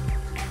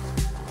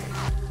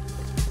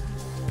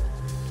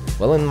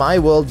 Well, in my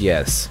world,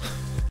 yes.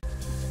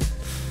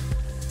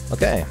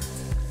 Okay.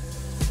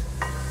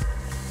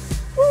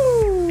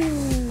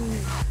 Woo!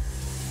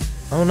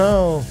 Oh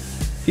no,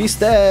 he's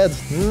dead.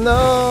 No.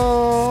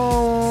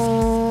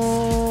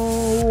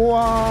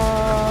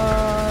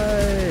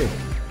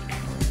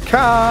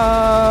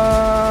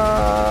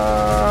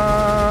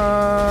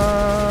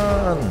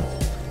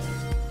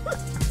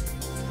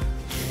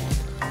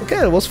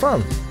 Okay, it was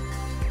fun.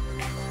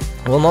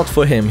 Well, not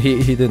for him,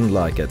 he didn't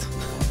like it.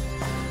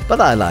 But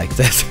I liked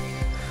it.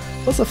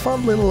 It was a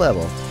fun little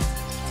level.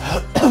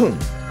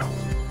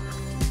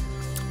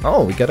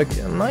 Oh, we got a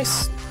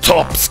nice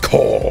top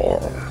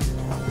score!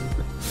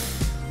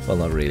 Well,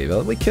 not really.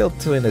 Well, we killed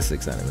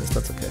 26 enemies,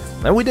 that's okay.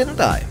 And we didn't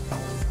die.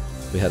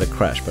 We had a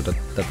crash, but that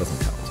doesn't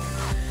count.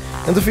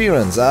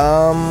 Interference, to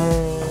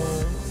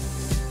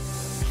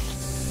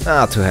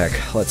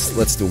heck.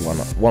 Let's do one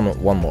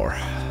more.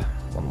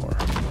 One more.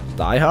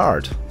 Die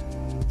hard.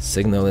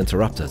 Signal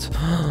interrupted.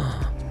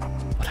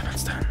 What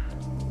happens then?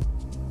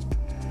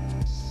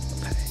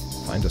 Okay.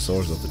 Find the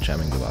source of the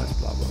jamming device,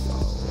 blah blah blah.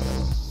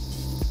 Whatever.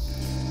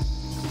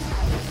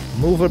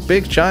 Move a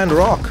big giant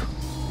rock.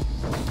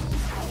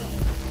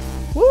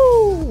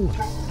 Woo!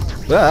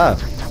 Ah.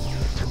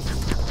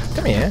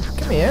 Come here,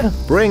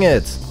 bring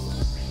it!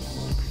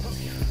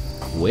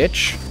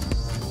 Witch?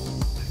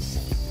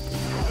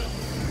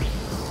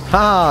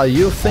 Ha!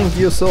 You think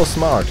you're so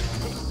smart!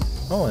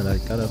 Oh, and I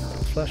got a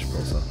flash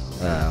pulsar.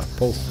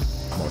 Pulse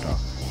mortar.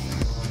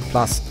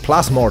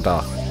 Plus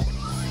mortar.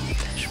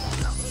 Flash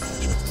mortar.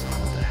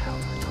 What the hell?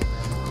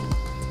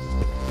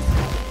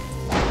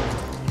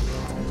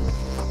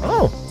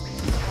 Oh!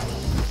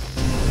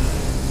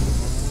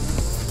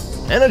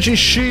 Energy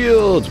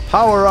shield!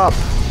 Power up!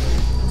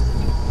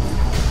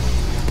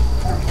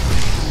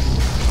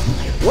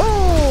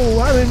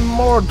 Whoa! I'm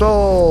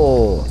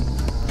immortal!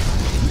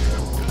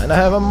 And I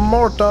have a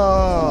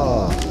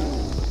mortar!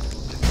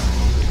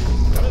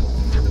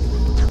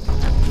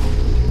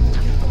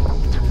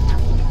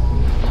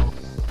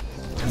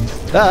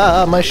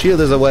 Ah, my shield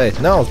is away.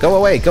 No, go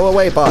away,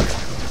 bug.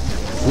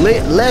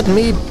 Let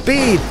me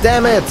be,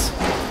 damn it!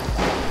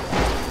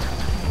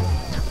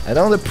 I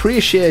don't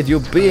appreciate you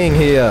being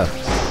here.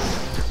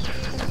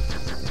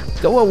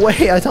 Go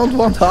away, I don't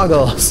want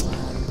huggles.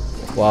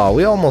 Wow,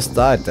 we almost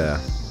died there.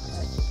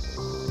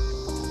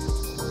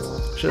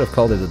 Should have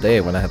called it a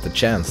day when I had the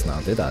chance now,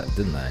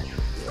 didn't I?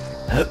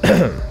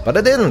 But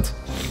I didn't.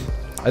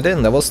 I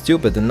was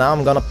stupid, and now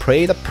I'm gonna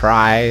pay the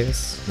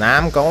price. Now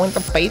I'm going to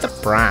pay the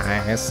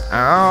price.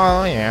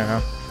 Oh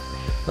yeah.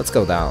 Let's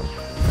go down.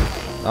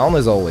 Down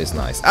is always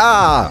nice.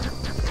 Ah!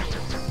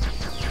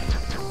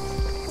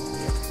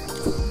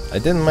 I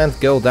didn't meant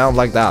go down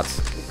like that.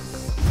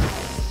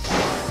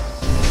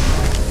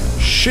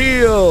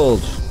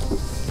 Shield!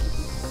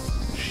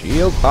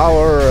 Shield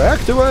power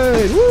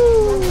activate!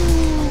 Woo!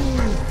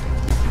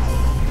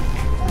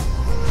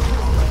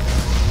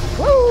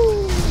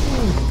 Woo!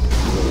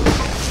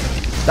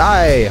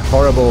 Die,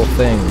 horrible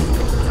thing.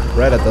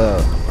 Right at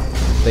the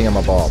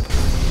thingamabob.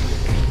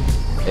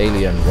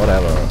 Alien,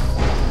 whatever.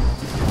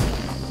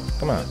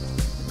 Come on.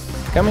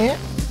 Come here.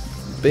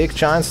 Big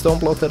giant stone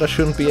block that I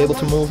shouldn't be able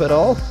to move at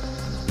all.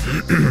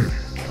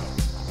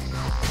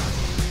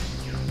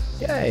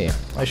 Yay.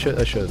 I shouldn't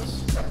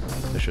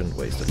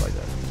waste it like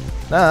that.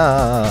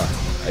 Nah,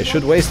 I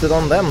should waste it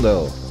on them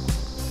though.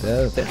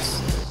 There's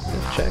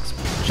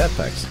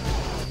jetpacks.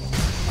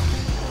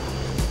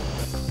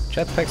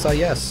 Jetpacks are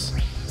yes.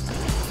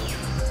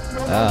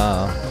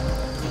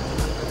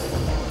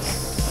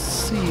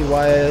 See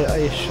why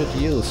I should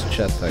use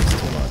jetpacks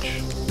too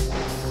much.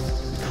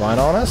 Quite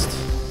honest?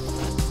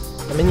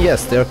 I mean,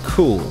 yes, they're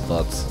cool,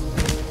 but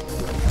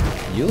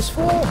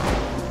useful?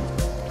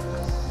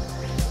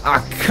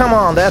 Ah, come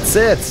on, that's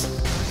it!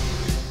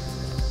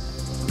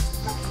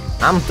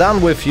 I'm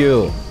done with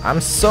you.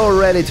 I'm so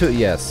ready to...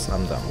 Yes,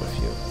 I'm done with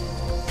you.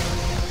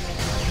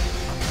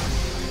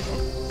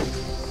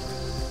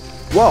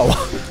 Whoa!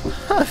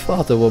 I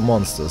thought they were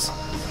monsters.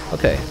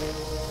 Okay.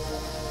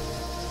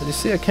 Did you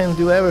see I can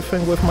do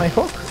everything with my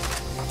hook?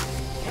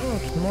 Oh,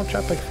 more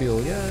jetpack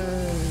fuel,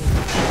 yay!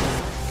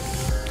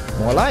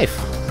 More life,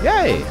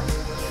 yay!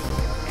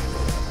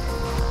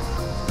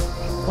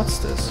 What's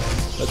this?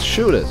 Let's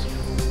shoot it.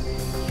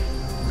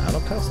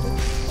 Nanocasting.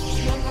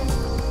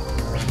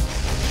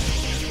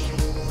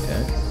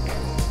 Okay.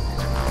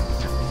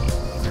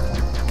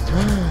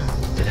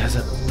 It has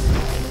a...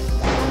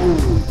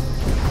 Ooh.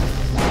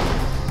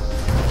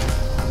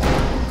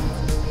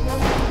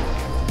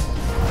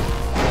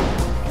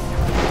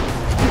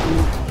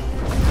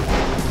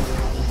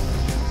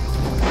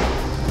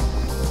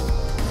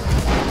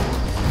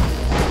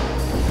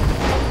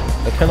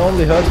 I can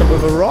only hurt him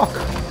with a rock.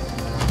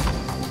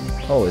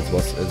 Oh, it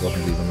wasn't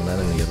even an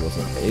enemy, it was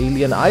an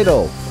alien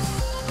idol.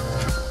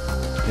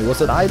 It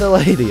was an idol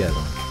alien.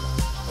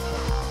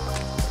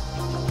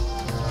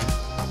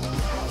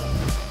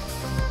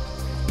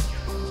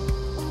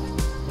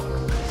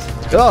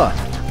 Ugh.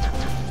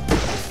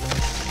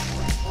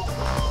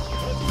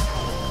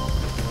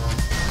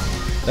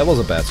 That was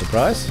a bad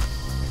surprise.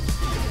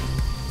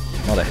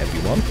 Not a happy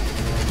one.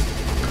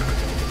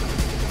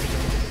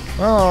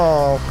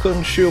 Oh,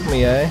 couldn't shoot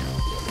me, eh?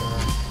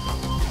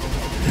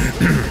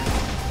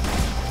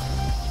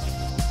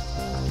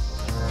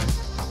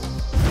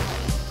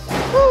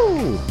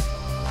 Woo!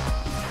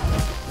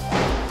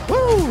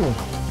 Woo!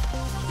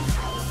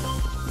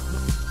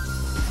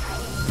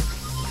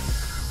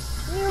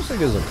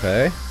 Music is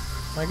okay,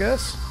 I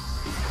guess.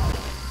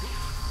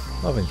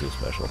 Nothing too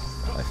special,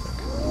 I think.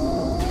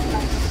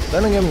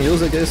 Then again,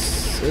 music is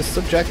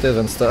subjective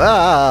and stuff.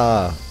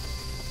 Ah!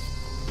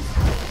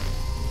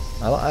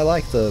 I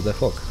like the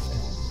hook.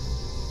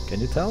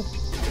 Can you tell?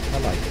 I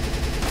like it.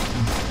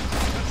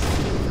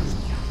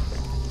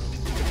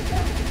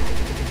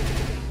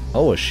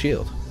 Oh, a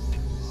shield.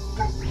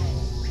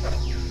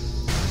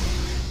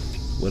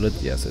 Will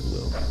it? Yes, it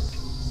will.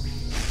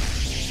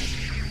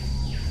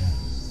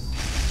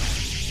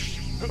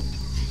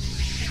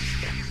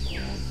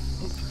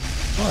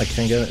 Oh, I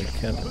can get in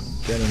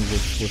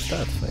with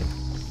that thing.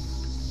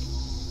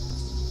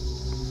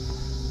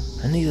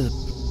 I need a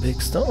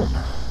big stone.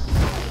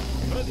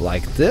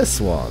 Like this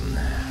one.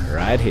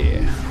 Right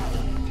here.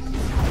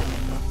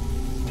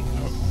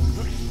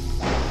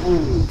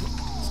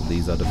 So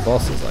these are the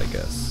bosses, I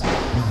guess.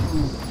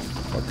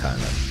 What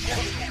kind of?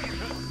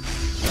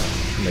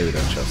 Maybe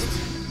they're just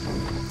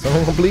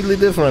something completely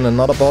different and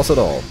not a boss at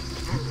all.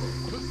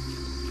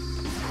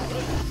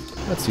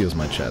 Let's use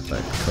my chat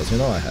back, because you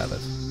know I have it.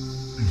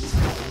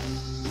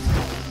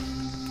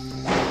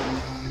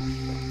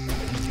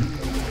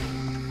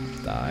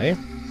 Die.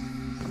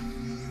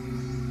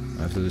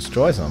 I have to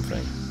destroy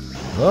something.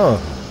 Oh,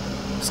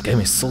 this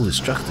game is so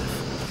destructive.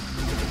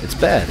 It's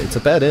bad. It's a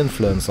bad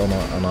influence on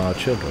our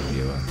children,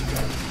 viewer.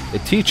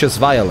 It teaches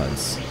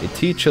violence. It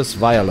teaches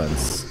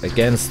violence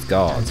against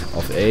God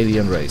of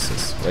alien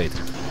races. Wait.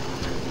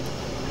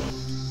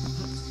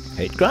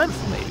 Hate crime?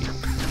 Maybe.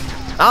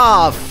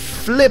 Ah,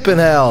 flippin'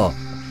 hell!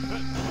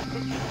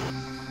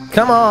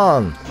 Come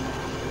on!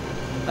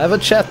 I have a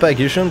chatback.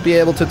 You shouldn't be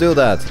able to do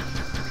that.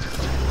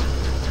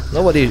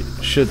 Nobody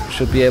should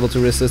be able to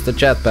resist the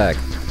jetpack.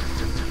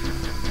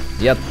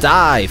 Yeah,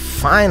 die!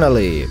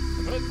 Finally!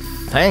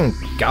 Thank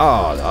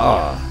God!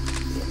 Oh.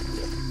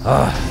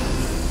 Oh.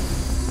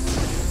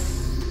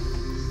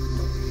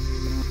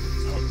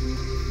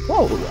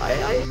 Whoa!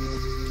 I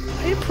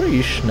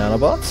appreciate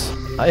nanobots.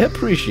 I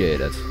appreciate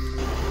it.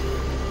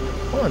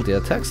 Oh, and the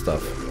attack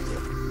stuff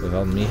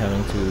without me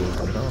having to,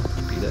 you know,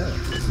 be there.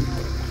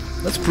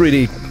 That's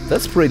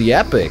pretty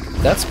epic.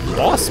 That's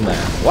boss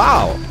man.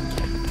 Wow.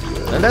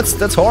 And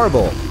that's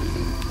horrible.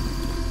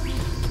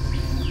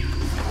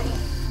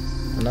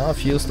 And now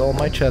I've used all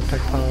my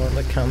jetpack power and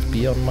I can't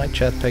be on my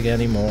jetpack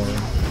anymore.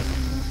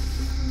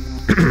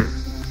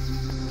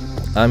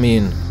 I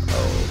mean,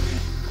 oh.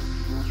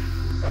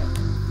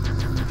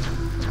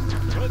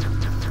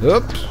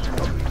 Oops.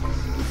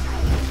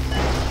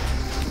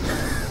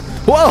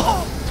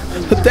 Whoa!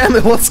 Damn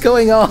it, what's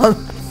going on?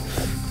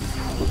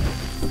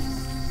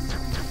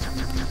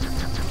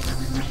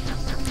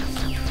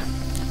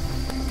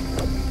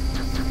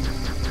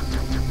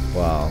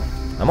 Wow.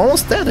 I'm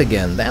almost dead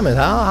again. Damn it,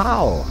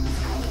 how?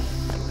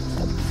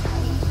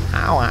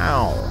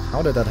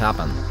 How did that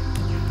happen?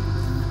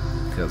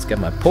 Okay, let's get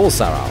my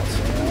pulsar out.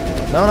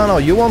 No,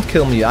 you won't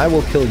kill me. I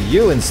will kill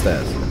you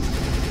instead.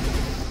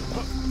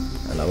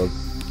 And I will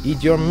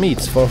eat your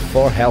meats for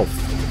health.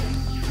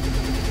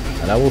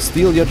 And I will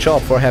steal your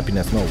job for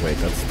happiness. No, wait,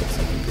 that's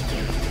something good.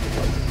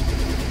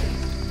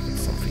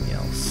 That's something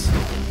else.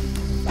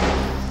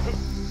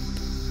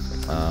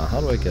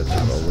 How do I get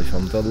to only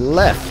from the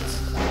left?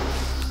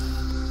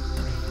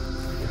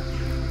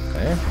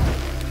 Okay.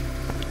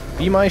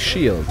 Be my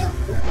shield.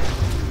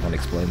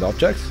 Unexplained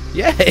objects.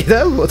 Yay,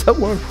 that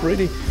worked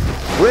pretty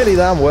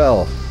damn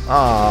well.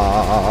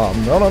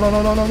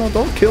 No,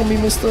 don't kill me,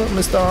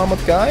 Mr.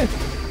 Armored Guy.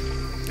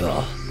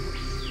 Ugh.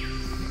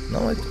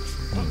 No, it...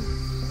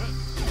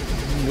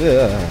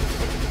 Yeah.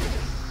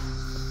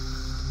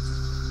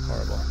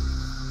 Horrible.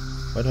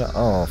 Why do I...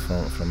 Oh,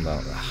 from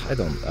down...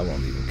 I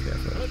won't even care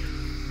for it.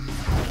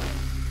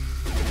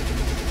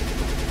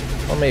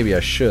 Or maybe I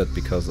should,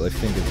 because I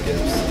think it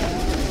gives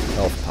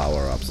health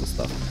power-ups and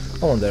stuff.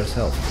 Oh, and there's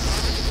health.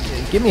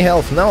 Give me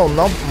health. No,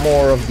 not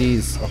more of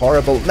these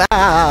horrible...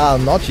 Nah,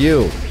 not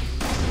you.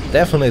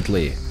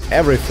 Definitely.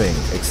 Everything,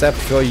 except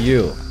for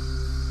you.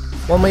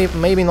 Well,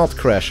 maybe not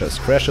crashes.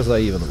 Crashes are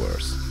even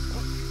worse.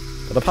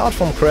 But apart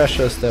from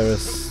crashes, there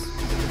is...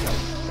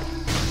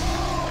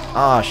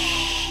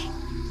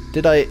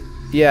 Did I...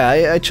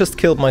 Yeah, I just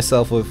killed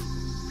myself with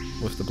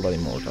the bloody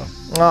mortar.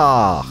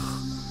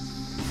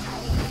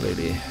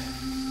 Really.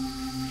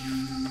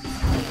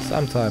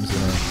 Sometimes, you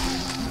know...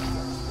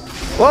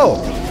 Whoa!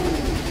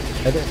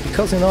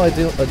 Because, you know, I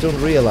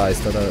don't realize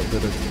that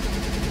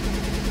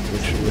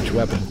which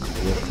weapon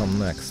will come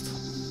next.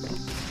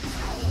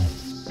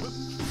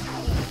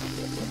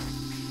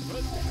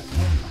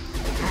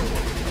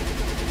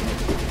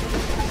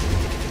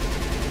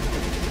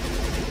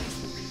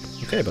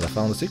 Okay, but I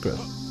found a secret.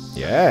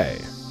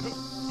 Yay!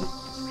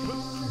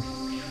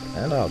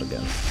 And out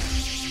again.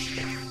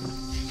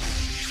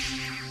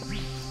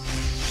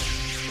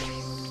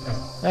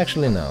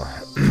 Actually, no.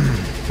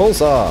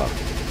 Pulsar!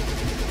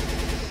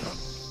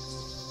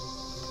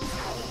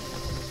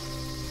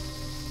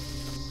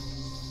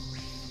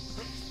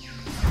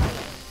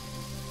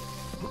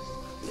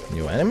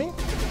 New enemy?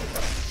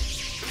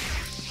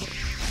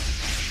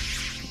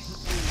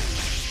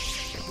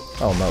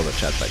 Oh no, the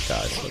jetpack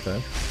dies,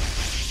 okay.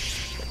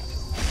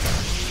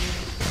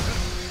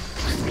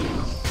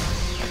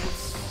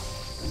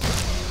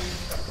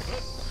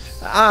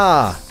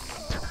 Ah!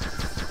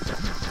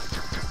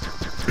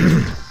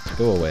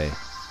 Go away.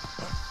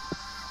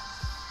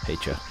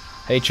 Hate ya.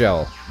 Hate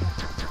y'all.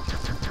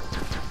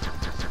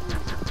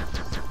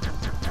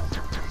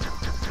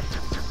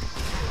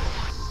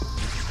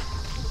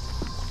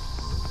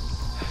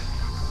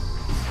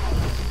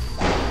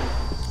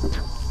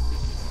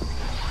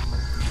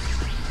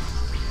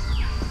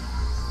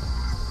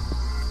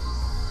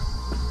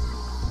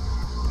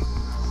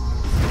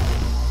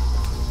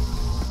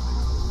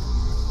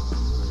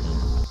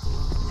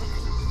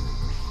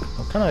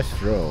 What can I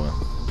throw?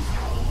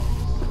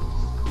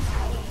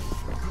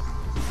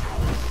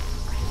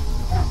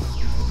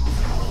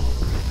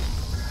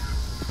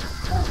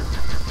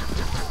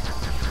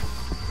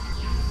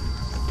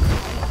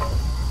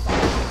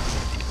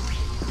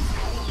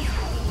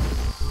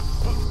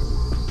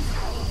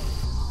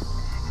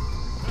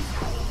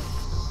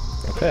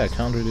 Okay, I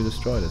can't really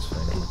destroy this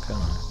thing, can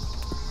I?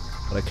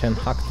 But I can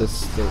hack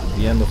this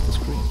the end of the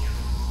screen.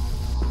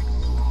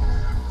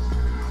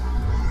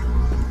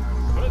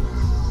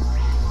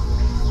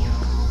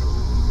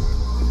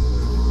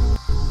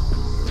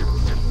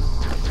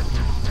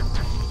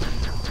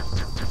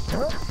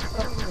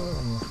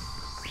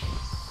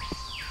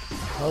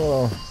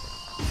 Oh,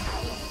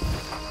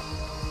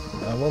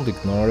 I won't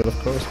ignore it, of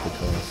course,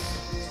 because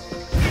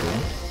I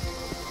shouldn't.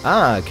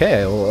 Ah,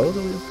 okay, well, I'll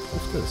do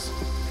with this.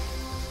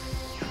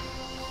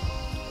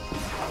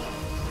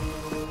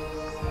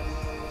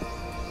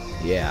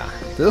 Yeah,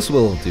 this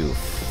will do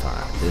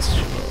fine. This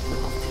will do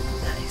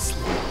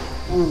nicely.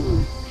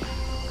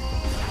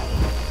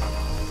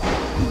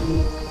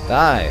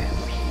 Die!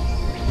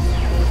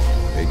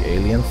 Big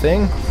alien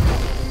thing.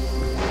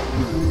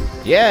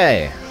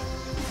 Yay!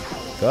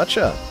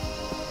 Gotcha!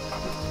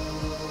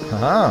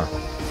 Haha!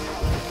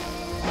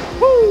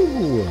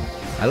 Woo!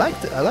 I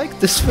like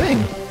this thing.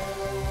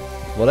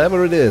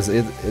 Whatever it is,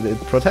 it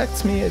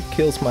protects me. It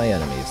kills my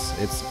enemies.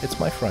 It's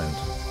my friend.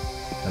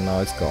 And now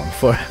it's gone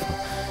forever.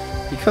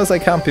 Because I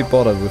can't be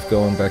bothered with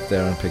going back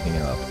there and picking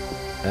it up.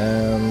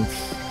 And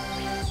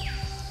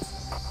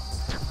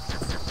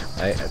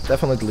I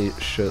definitely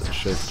should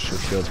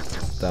go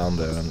down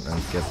there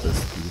and get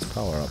these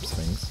power-ups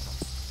things.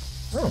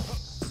 Oh.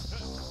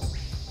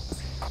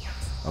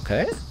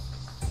 Okay.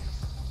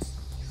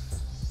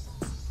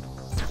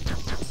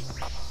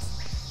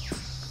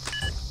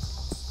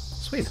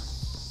 Sweet.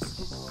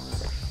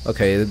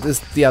 Okay,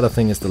 the other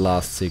thing is the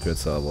last secret,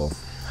 so I will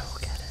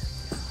get it.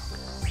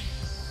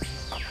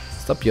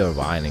 Stop your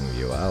whining,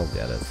 viewer. I'll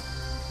get it.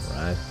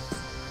 Right.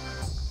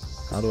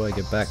 How do I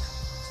get back?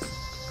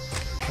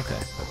 Okay,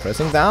 by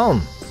pressing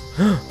down.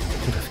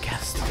 Could have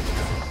guessed.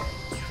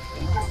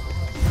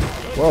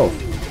 Whoa.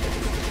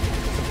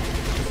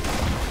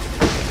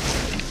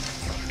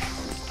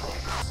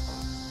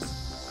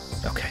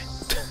 Okay.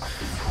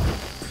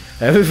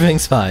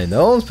 Everything's fine.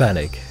 Don't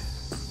panic.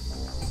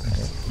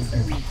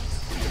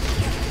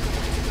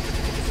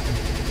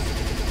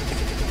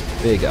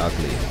 Big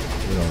ugly.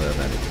 You don't have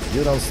any.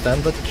 You don't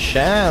stand a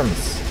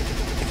chance.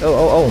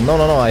 Oh,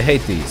 no, I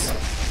hate these.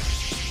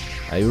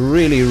 I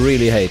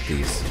really hate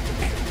these.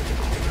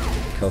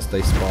 Because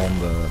they spawn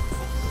the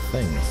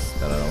things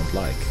that I don't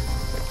like.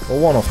 Or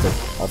one of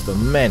the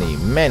many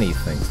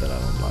things that I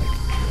don't like.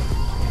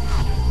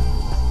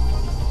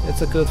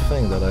 It's a good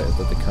thing that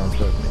they can't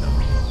hurt me now.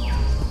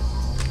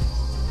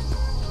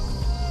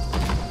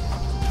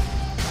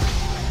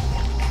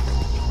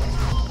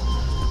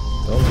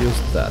 Don't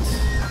use that.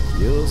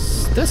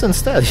 Use this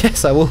instead.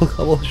 Yes, I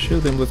will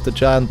shoot him with the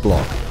giant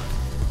block.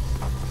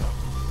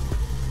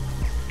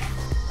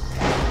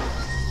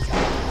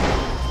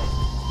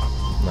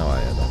 No,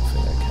 I don't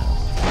think I can.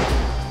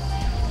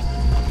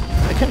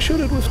 I can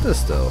shoot it with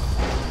this though.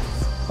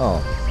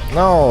 Oh.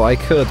 No, I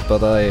could,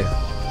 but I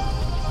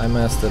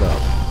messed it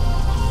up.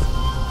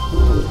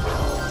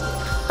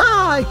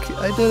 Ah,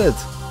 I did it.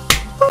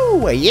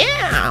 Oh,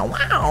 yeah.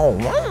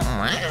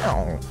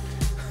 Wow.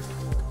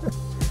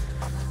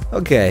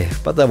 Okay,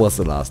 but that was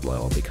the last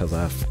level because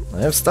I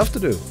have stuff to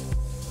do.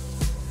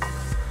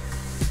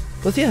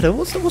 But yeah, that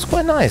was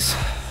quite nice.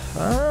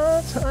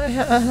 I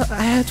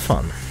had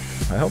fun.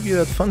 I hope you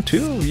had fun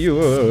too,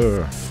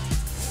 viewer.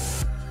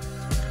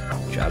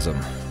 Chasm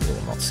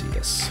will not see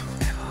us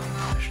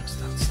ever. Mission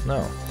starts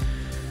now.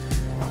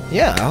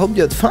 Yeah, I hope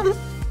you had fun.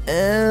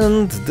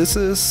 And this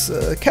is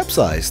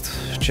Capsized.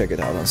 Check it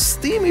out on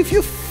Steam if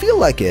you feel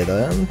like it.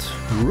 And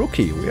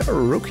Rookie, we are a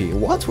rookie.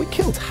 What? We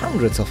killed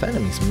hundreds of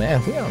enemies,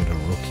 man. We aren't a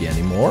rookie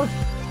anymore.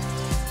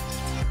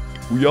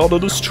 We are the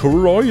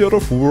destroyer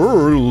of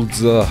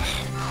worlds.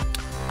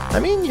 I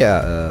mean,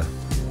 yeah,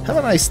 have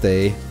a nice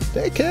day.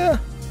 Take care.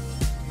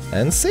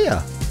 And see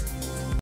ya.